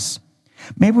kindness.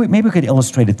 Maybe we could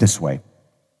illustrate it this way.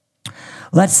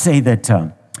 Let's say that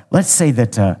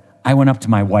I went up to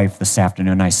my wife this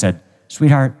afternoon and I said,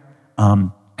 "Sweetheart, I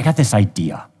got this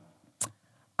idea.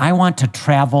 I want to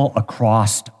travel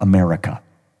across America.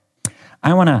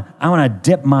 I want to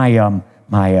dip my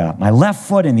left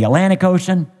foot in the Atlantic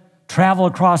Ocean, travel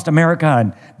across America,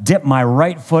 and dip my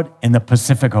right foot in the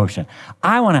Pacific Ocean.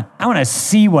 I want to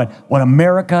see what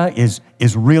America is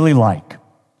really like."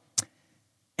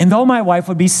 And though my wife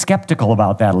would be skeptical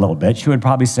about that a little bit, she would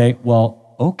probably say,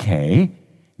 "Well, okay." And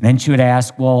then she would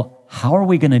ask, "Well, how are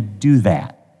we going to do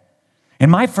that?"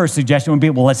 And my first suggestion would be,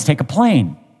 "Well, let's take a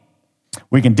plane.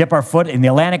 We can dip our foot in the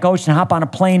Atlantic Ocean, hop on a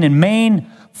plane in Maine,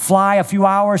 fly a few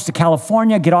hours to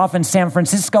California, get off in San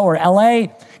Francisco or LA,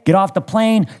 get off the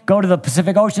plane, go to the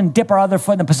Pacific Ocean, dip our other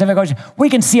foot in the Pacific Ocean. We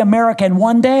can see America in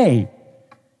one day."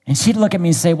 And she'd look at me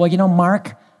and say, "Well,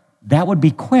 Mark, that would be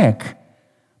quick,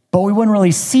 but we wouldn't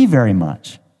really see very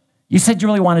much. You said you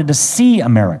really wanted to see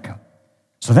America."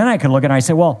 So then I could look at it and I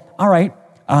say, "Well, all right,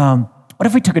 what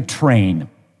if we took a train?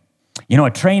 A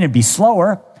train would be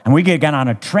slower, and we could get on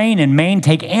a train in Maine,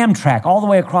 take Amtrak all the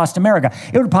way across America.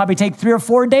 It would probably take 3 or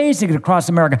 4 days to get across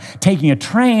America taking a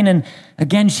train." And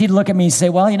again, she'd look at me and say,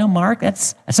 "Well, Mark,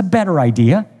 that's a better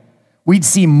idea. We'd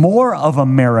see more of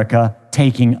America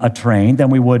taking a train than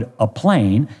we would a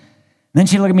plane." And then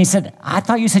she'd look at me and said, "I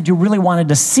thought you said you really wanted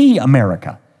to see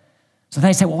America." So then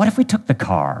I said, "Well, what if we took the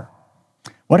car?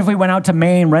 What if we went out to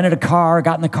Maine, rented a car,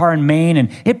 got in the car in Maine, and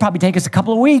it'd probably take us a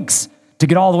couple of weeks to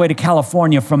get all the way to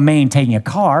California from Maine taking a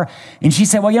car?" And she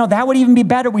said, "Well, that would even be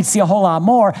better. We'd see a whole lot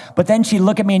more." But then she'd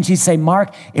look at me and she'd say,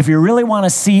 "Mark, if you really want to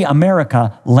see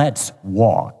America, let's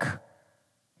walk."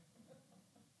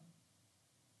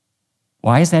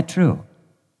 Why is that true?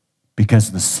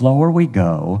 Because the slower we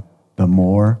go, the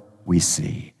more we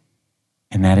see.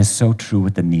 And that is so true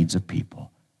with the needs of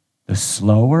people. The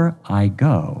slower I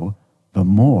go, the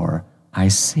more I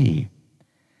see.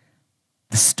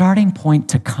 The starting point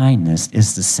to kindness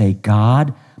is to say,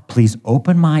 "God, please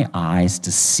open my eyes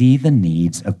to see the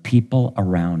needs of people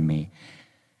around me."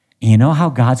 And you know how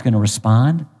God's going to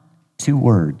respond? 2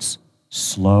 words: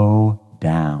 slow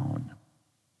down.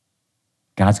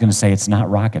 God's going to say, it's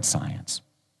not rocket science.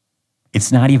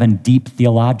 It's not even deep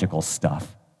theological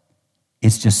stuff.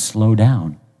 It's just slow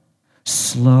down.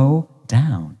 Slow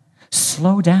down.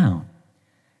 Slow down.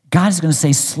 God is going to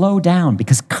say, slow down,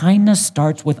 because kindness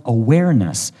starts with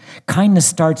awareness. Kindness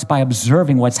starts by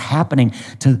observing what's happening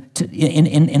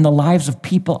in the lives of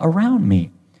people around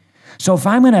me. So if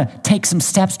I'm going to take some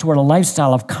steps toward a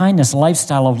lifestyle of kindness, a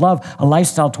lifestyle of love, a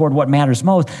lifestyle toward what matters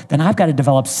most, then I've got to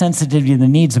develop sensitivity to the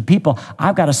needs of people.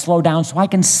 I've got to slow down so I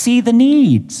can see the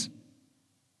needs.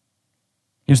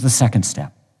 Here's the second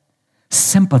step.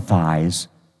 Sympathize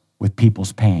with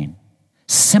people's pain.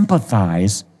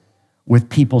 sympathize with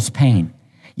people's pain.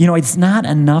 You know, it's not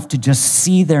enough to just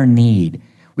see their need.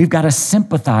 We've got to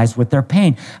sympathize with their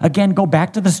pain. Again, go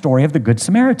back to the story of the Good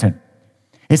Samaritan.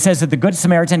 It says that the Good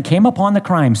Samaritan came upon the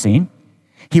crime scene.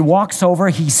 He walks over,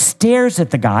 he stares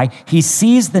at the guy, he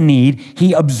sees the need,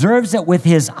 he observes it with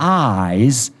his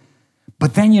eyes,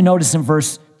 but then you notice in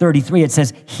verse 33, it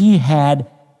says he had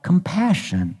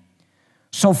compassion.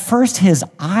 So first his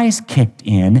eyes kicked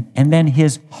in, and then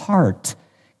his heart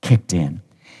kicked in.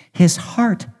 His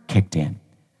heart kicked in.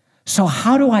 So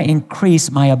how do I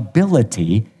increase my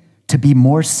ability to be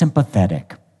more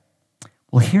sympathetic?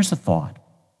 Well, here's a thought.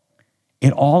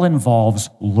 It all involves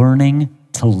learning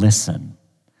to listen.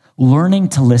 Learning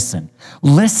to listen.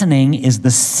 Listening is the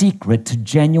secret to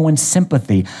genuine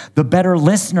sympathy. The better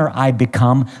listener I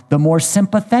become, the more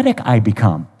sympathetic I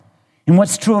become. And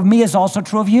what's true of me is also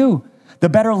true of you. The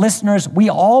better listeners we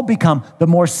all become, the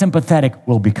more sympathetic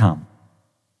we'll become.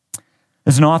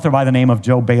 There's an author by the name of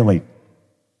Joe Bailey.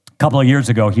 Several years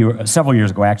ago, he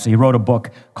wrote a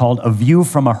book called A View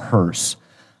from a Hearse.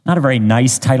 Not a very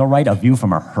nice title, right? A View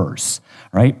from a Hearse,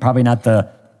 right? Probably not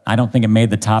I don't think it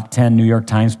made the top 10 New York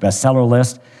Times bestseller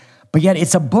list. But yet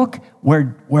it's a book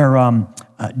where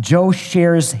Joe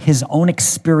shares his own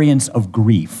experience of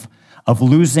grief, of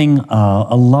losing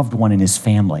a loved one in his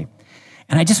family.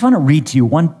 And I just want to read to you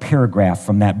one paragraph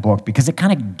from that book because it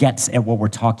kind of gets at what we're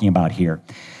talking about here.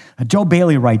 Joe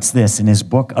Bailey writes this in his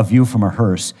book, A View from a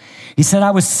Hearse. He said,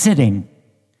 I was sitting,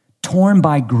 torn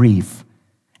by grief,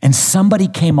 and somebody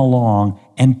came along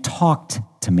and talked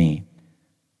to me.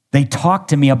 They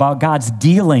talked to me about God's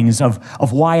dealings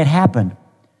of why it happened.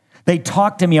 They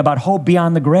talked to me about hope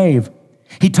beyond the grave.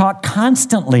 He talked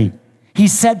constantly. He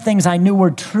said things I knew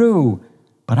were true,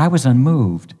 but I was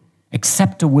unmoved,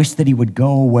 except to wish that he would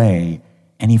go away,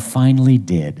 and he finally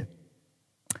did.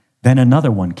 Then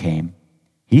another one came.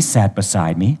 He sat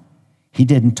beside me. He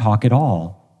didn't talk at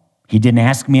all. He didn't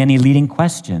ask me any leading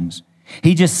questions.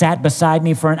 He just sat beside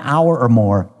me for an hour or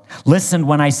more, listened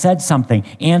when I said something,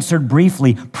 answered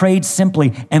briefly, prayed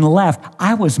simply, and left.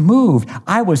 I was moved.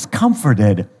 I was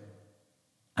comforted.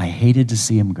 I hated to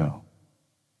see him go.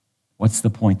 What's the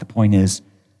point? The point is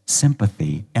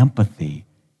sympathy, empathy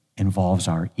involves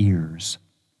our ears.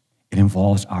 It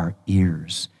involves our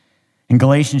ears. In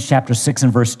Galatians chapter 6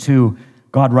 and verse 2,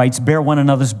 God writes, bear one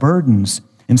another's burdens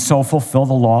and so fulfill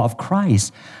the law of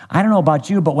Christ. I don't know about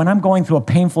you, but when I'm going through a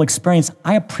painful experience,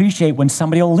 I appreciate when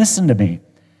somebody will listen to me.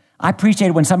 I appreciate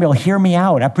when somebody will hear me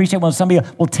out. I appreciate when somebody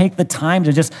will take the time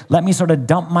to just let me sort of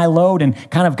dump my load and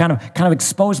kind of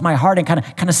expose my heart and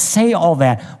kind of say all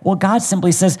that. Well, God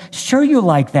simply says, sure you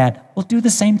like that. Well, do the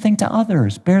same thing to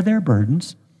others. Bear their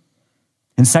burdens.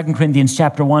 In 2 Corinthians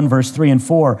chapter 1, verse 3 and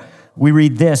 4, we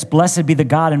read this, blessed be the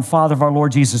God and Father of our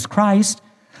Lord Jesus Christ,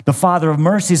 the Father of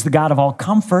mercies, the God of all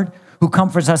comfort, who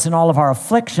comforts us in all of our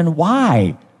affliction.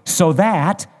 Why? So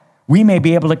that we may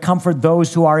be able to comfort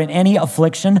those who are in any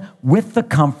affliction with the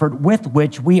comfort with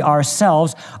which we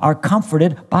ourselves are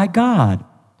comforted by God.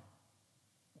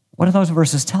 What are those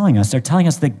verses telling us? They're telling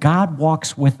us that God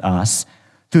walks with us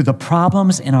through the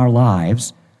problems in our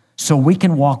lives so we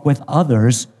can walk with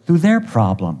others through their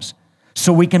problems,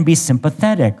 so we can be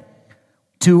sympathetic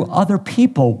to other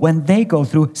people when they go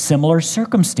through similar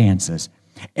circumstances.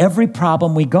 Every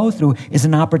problem we go through is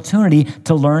an opportunity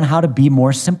to learn how to be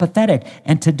more sympathetic.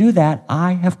 And to do that,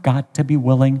 I have got to be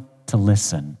willing to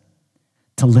listen.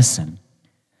 To listen.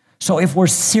 So if we're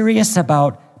serious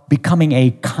about becoming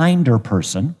a kinder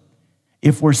person,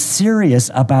 if we're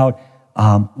serious about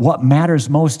what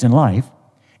matters most in life,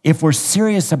 if we're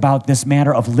serious about this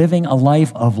matter of living a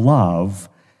life of love,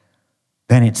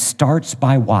 then it starts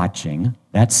by watching.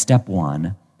 That's step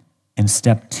one. And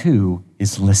step two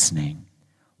is listening.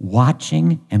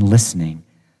 Watching and listening.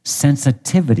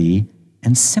 Sensitivity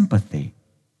and sympathy.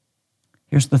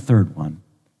 Here's the third one.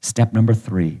 Step number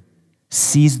 3.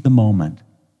 Seize the moment.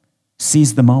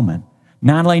 Seize the moment.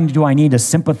 Not only do I need to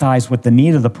sympathize with the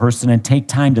need of the person and take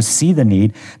time to see the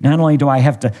need, not only do I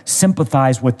have to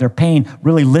sympathize with their pain,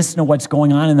 really listen to what's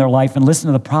going on in their life and listen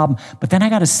to the problem, but then I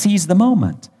got to seize the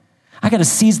moment. I got to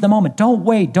seize the moment. Don't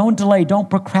wait, don't delay, don't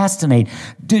procrastinate.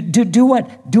 Do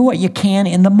what you can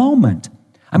in the moment.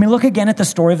 I mean, look again at the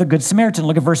story of the Good Samaritan.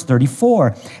 Look at verse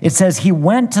 34. It says, he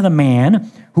went to the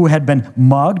man who had been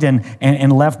mugged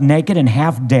and left naked and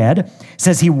half dead. It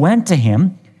says he went to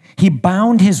him. He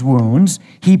bound his wounds.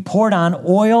 He poured on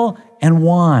oil and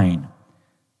wine.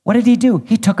 What did he do?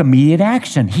 He took immediate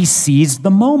action. He seized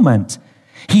the moment.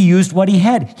 He used what he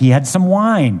had. He had some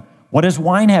wine. What does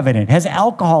wine have in it? It has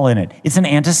alcohol in it. It's an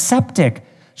antiseptic.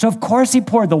 So of course he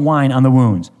poured the wine on the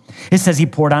wounds. It says he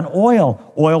poured on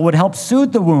oil. Oil would help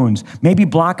soothe the wounds, maybe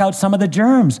block out some of the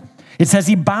germs. It says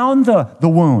he bound the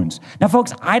wounds. Now,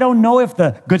 folks, I don't know if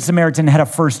the Good Samaritan had a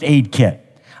first aid kit.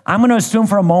 I'm going to assume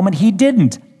for a moment he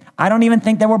didn't. I don't even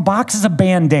think there were boxes of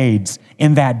Band-Aids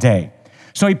in that day.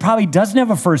 So he probably doesn't have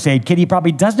a first aid kit. He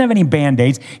probably doesn't have any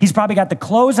Band-Aids. He's probably got the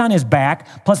clothes on his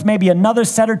back, plus maybe another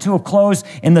set or two of clothes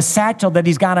in the satchel that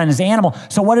he's got on his animal.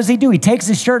 So what does he do? He takes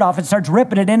his shirt off and starts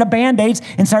ripping it into Band-Aids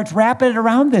and starts wrapping it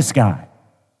around this guy.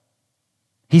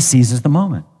 He seizes the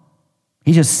moment.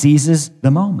 He just seizes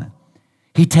the moment.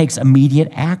 He takes immediate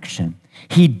action.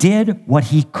 He did what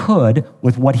he could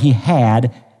with what he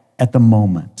had at the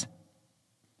moment.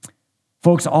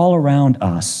 Folks, all around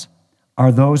us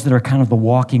are those that are kind of the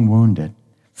walking wounded,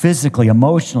 physically,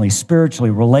 emotionally, spiritually,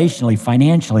 relationally,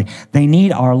 financially. They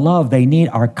need our love. They need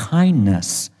our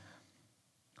kindness.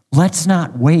 Let's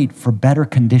not wait for better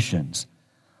conditions.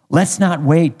 Let's not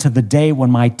wait to the day when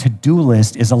my to-do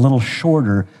list is a little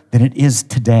shorter than it is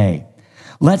today.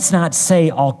 Let's not say,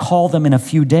 I'll call them in a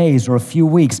few days or a few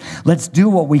weeks. Let's do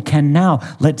what we can now.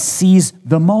 Let's seize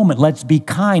the moment. Let's be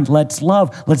kind. Let's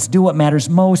love. Let's do what matters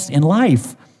most in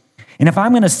life. And if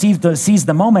I'm going to seize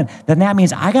the moment, then that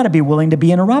means I got to be willing to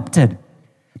be interrupted.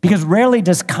 Because rarely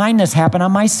does kindness happen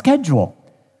on my schedule.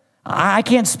 I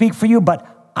can't speak for you,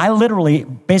 but I literally,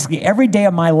 basically every day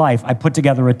of my life, I put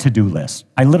together a to-do list.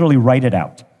 I literally write it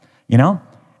out,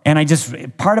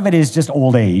 And part of it is just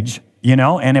old age,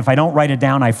 and if I don't write it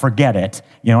down, I forget it,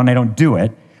 and I don't do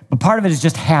it. But part of it is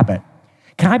just habit.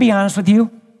 Can I be honest with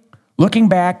you? Looking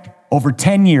back over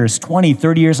 10 years, 20,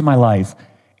 30 years of my life,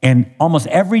 and almost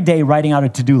every day writing out a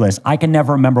to-do list, I can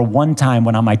never remember one time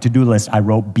when on my to-do list I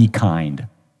wrote, be kind.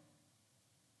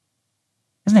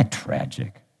 Isn't that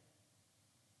tragic?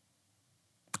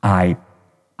 I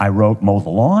wrote, mow the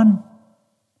lawn.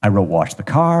 I wrote, wash the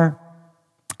car.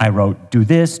 I wrote, do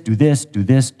this, do this, do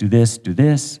this, do this, do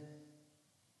this.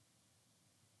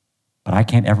 But I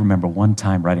can't ever remember one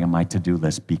time writing on my to-do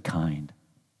list, be kind.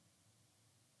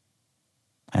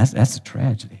 That's a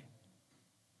tragedy.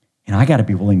 And I got to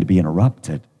be willing to be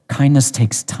interrupted. Kindness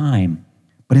takes time,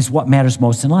 but it's what matters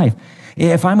most in life.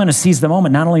 If I'm going to seize the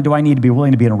moment, not only do I need to be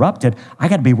willing to be interrupted, I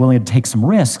got to be willing to take some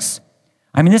risks.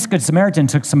 This Good Samaritan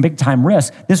took some big-time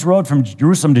risks. This road from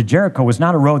Jerusalem to Jericho was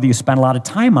not a road that you spent a lot of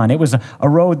time on. It was a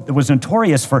road that was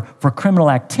notorious for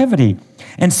criminal activity.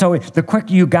 And so the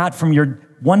quicker you got from your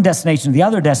one destination to the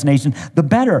other destination, the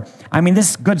better.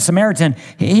 This Good Samaritan,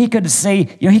 he could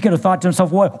say, he could have thought to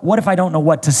himself, what if I don't know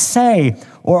what to say?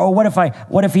 Or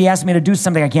what if he asked me to do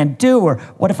something I can't do? Or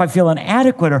what if I feel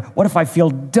inadequate? Or what if I feel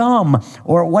dumb?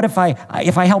 Or what if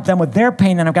I help them with their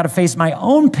pain, then I've got to face my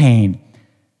own pain?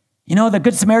 The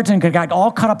Good Samaritan got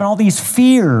all caught up in all these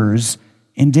fears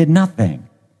and did nothing.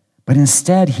 But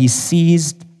instead, he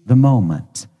seized the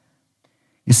moment.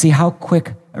 You see,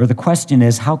 the question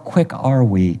is, how quick are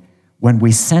we when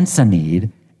we sense a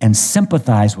need and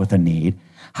sympathize with a need?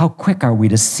 How quick are we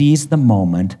to seize the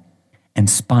moment and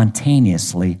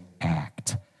spontaneously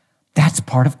act? That's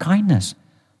part of kindness.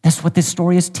 That's what this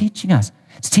story is teaching us.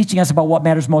 It's teaching us about what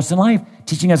matters most in life,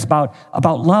 teaching us about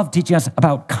love, teaching us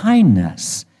about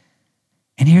kindness.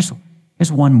 And here's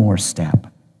one more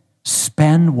step.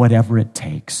 Spend whatever it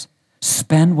takes.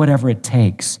 Spend whatever it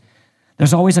takes.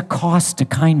 There's always a cost to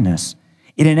kindness.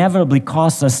 It inevitably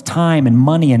costs us time and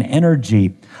money and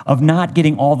energy of not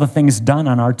getting all the things done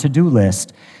on our to-do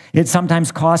list. It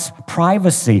sometimes costs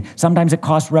privacy. Sometimes it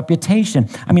costs reputation.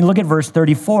 Look at verse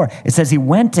 34. It says he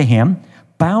went to him,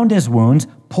 bound his wounds,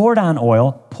 poured on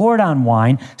oil, poured on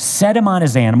wine, set him on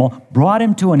his animal, brought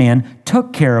him to an inn,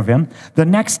 took care of him. The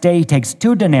next day he takes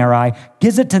 2 denarii,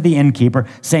 gives it to the innkeeper,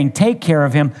 saying, take care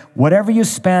of him. Whatever you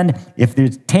spend, if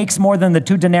it takes more than the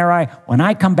 2 denarii, when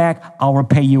I come back, I'll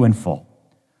repay you in full.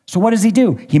 So what does he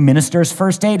do? He ministers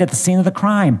first aid at the scene of the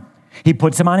crime. He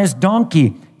puts him on his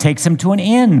donkey, takes him to an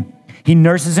inn. He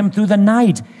nurses him through the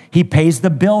night. He pays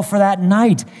the bill for that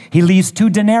night. He leaves 2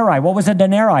 denarii. What was a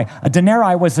denarii? A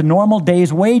denarii was a normal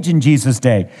day's wage in Jesus'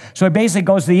 day. So he basically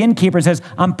goes to the innkeeper and says,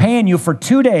 I'm paying you for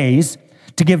 2 days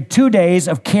to give 2 days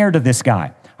of care to this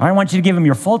guy. I want you to give him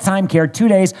your full-time care, 2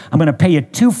 days. I'm going to pay you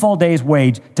 2 full days'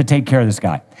 wage to take care of this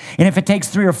guy. And if it takes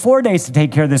 3 or 4 days to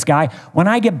take care of this guy, when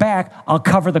I get back, I'll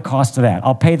cover the cost of that.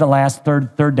 I'll pay the last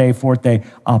third day, 4th day.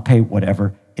 I'll pay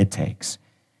whatever it takes.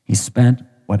 He spent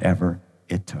whatever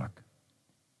it took.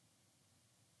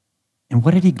 And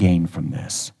what did he gain from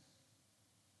this?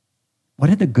 What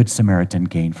did the Good Samaritan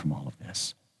gain from all of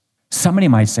this? Somebody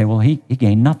might say, well, he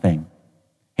gained nothing.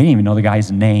 He didn't even know the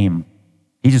guy's name.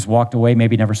 He just walked away,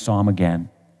 maybe never saw him again.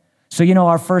 So,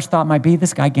 our first thought might be,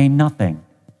 this guy gained nothing.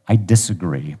 I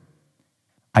disagree.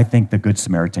 I think the Good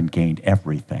Samaritan gained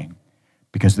everything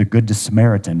because the Good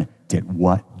Samaritan did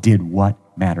what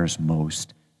matters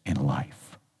most in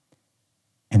life.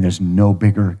 And there's no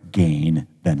bigger gain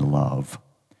than love.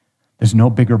 There's no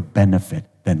bigger benefit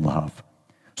than love.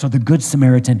 So the Good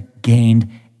Samaritan gained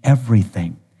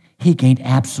everything. He gained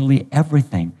absolutely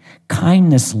everything.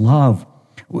 Kindness, love,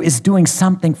 is doing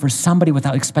something for somebody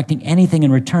without expecting anything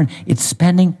in return. It's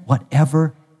spending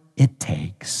whatever it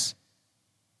takes.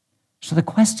 So the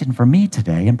question for me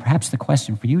today, and perhaps the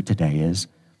question for you today is,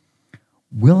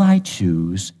 will I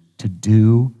choose to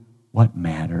do what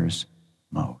matters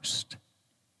most?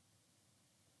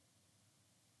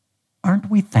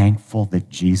 Aren't we thankful that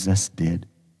Jesus did?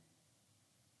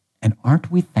 And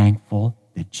aren't we thankful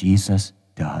that Jesus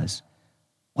does?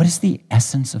 What is the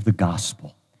essence of the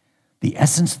gospel? The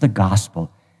essence of the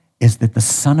gospel is that the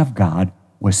Son of God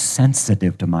was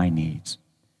sensitive to my needs,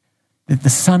 that the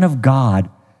Son of God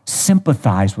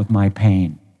sympathized with my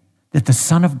pain, that the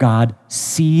Son of God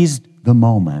seized the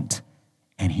moment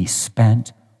and he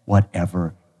spent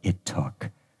whatever it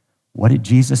took. What did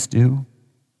Jesus do?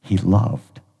 He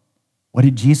loved. What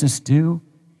did Jesus do?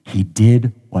 He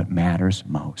did what matters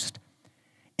most.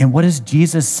 And what does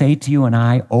Jesus say to you and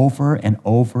I over and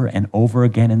over and over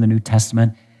again in the New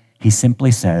Testament? He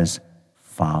simply says,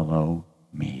 follow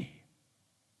me.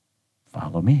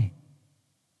 Follow me.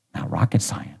 Not rocket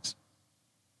science.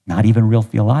 Not even real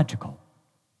theological.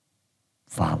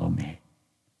 Follow me.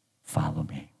 Follow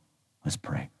me. Let's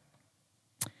pray.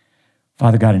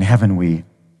 Father God in heaven, we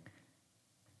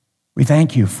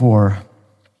thank you for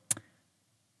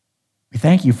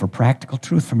practical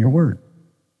truth from your word.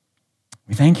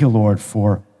 We thank you, Lord,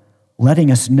 for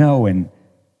letting us know and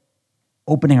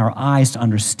opening our eyes to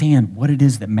understand what it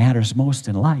is that matters most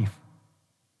in life.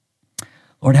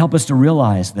 Lord, help us to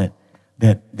realize that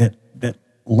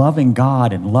loving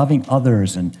God and loving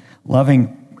others and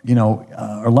loving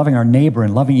our neighbor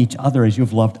and loving each other as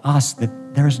you've loved us,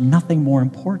 that there is nothing more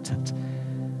important.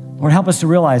 Lord, help us to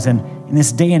realize, and in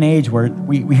this day and age where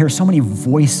we hear so many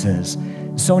voices,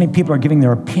 so many people are giving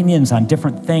their opinions on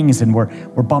different things, and we're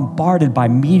bombarded by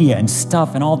media and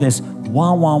stuff and all this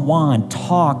wah, and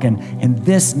talk and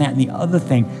this and that and the other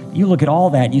thing. You look at all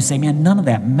that and you say, man, none of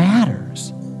that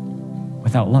matters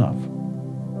without love.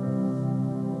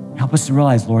 Help us to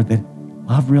realize, Lord, that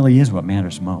love really is what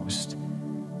matters most.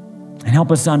 And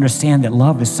help us to understand that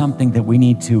love is something that we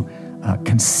need to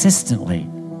consistently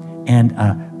and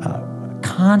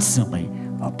constantly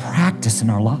practice in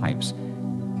our lives.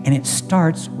 And it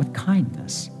starts with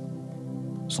kindness.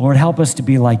 So Lord, help us to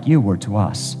be like you were to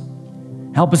us.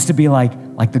 Help us to be like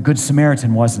the Good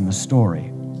Samaritan was in the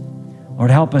story. Lord,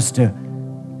 help us to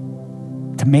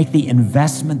make the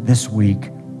investment this week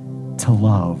to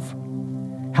love.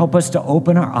 Help us to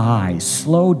open our eyes,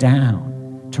 slow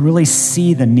down, to really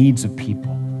see the needs of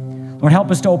people. Lord, help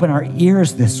us to open our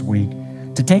ears this week,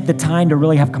 to take the time to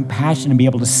really have compassion and be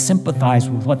able to sympathize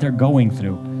with what they're going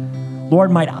through.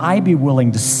 Lord, might I be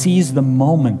willing to seize the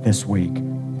moment this week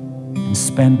and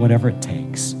spend whatever it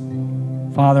takes.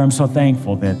 Father, I'm so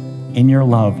thankful that in your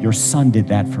love, your Son did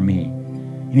that for me.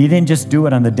 And he didn't just do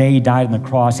it on the day he died on the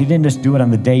cross. He didn't just do it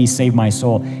on the day he saved my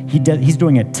soul. He's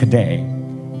doing it today.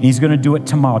 And he's going to do it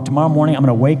tomorrow. Tomorrow morning, I'm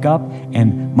going to wake up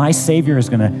and my Savior is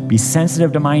going to be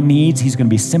sensitive to my needs. He's going to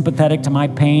be sympathetic to my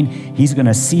pain. He's going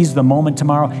to seize the moment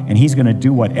tomorrow, and he's going to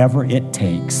do whatever it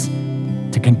takes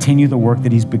to continue the work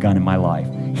that he's begun in my life.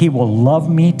 He will love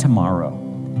me tomorrow.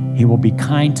 He will be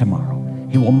kind tomorrow.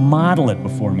 He will model it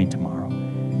before me tomorrow.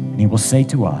 And he will say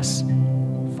to us,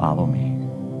 follow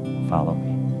me, follow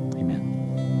me. Amen.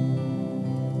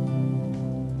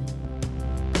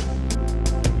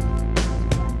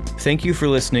 Thank you for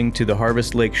listening to the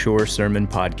Harvest Lakeshore Sermon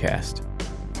Podcast.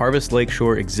 Harvest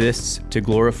Lakeshore exists to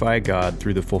glorify God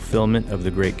through the fulfillment of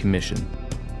the Great Commission.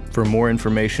 For more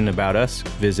information about us,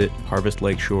 visit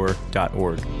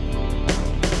harvestlakeshore.org.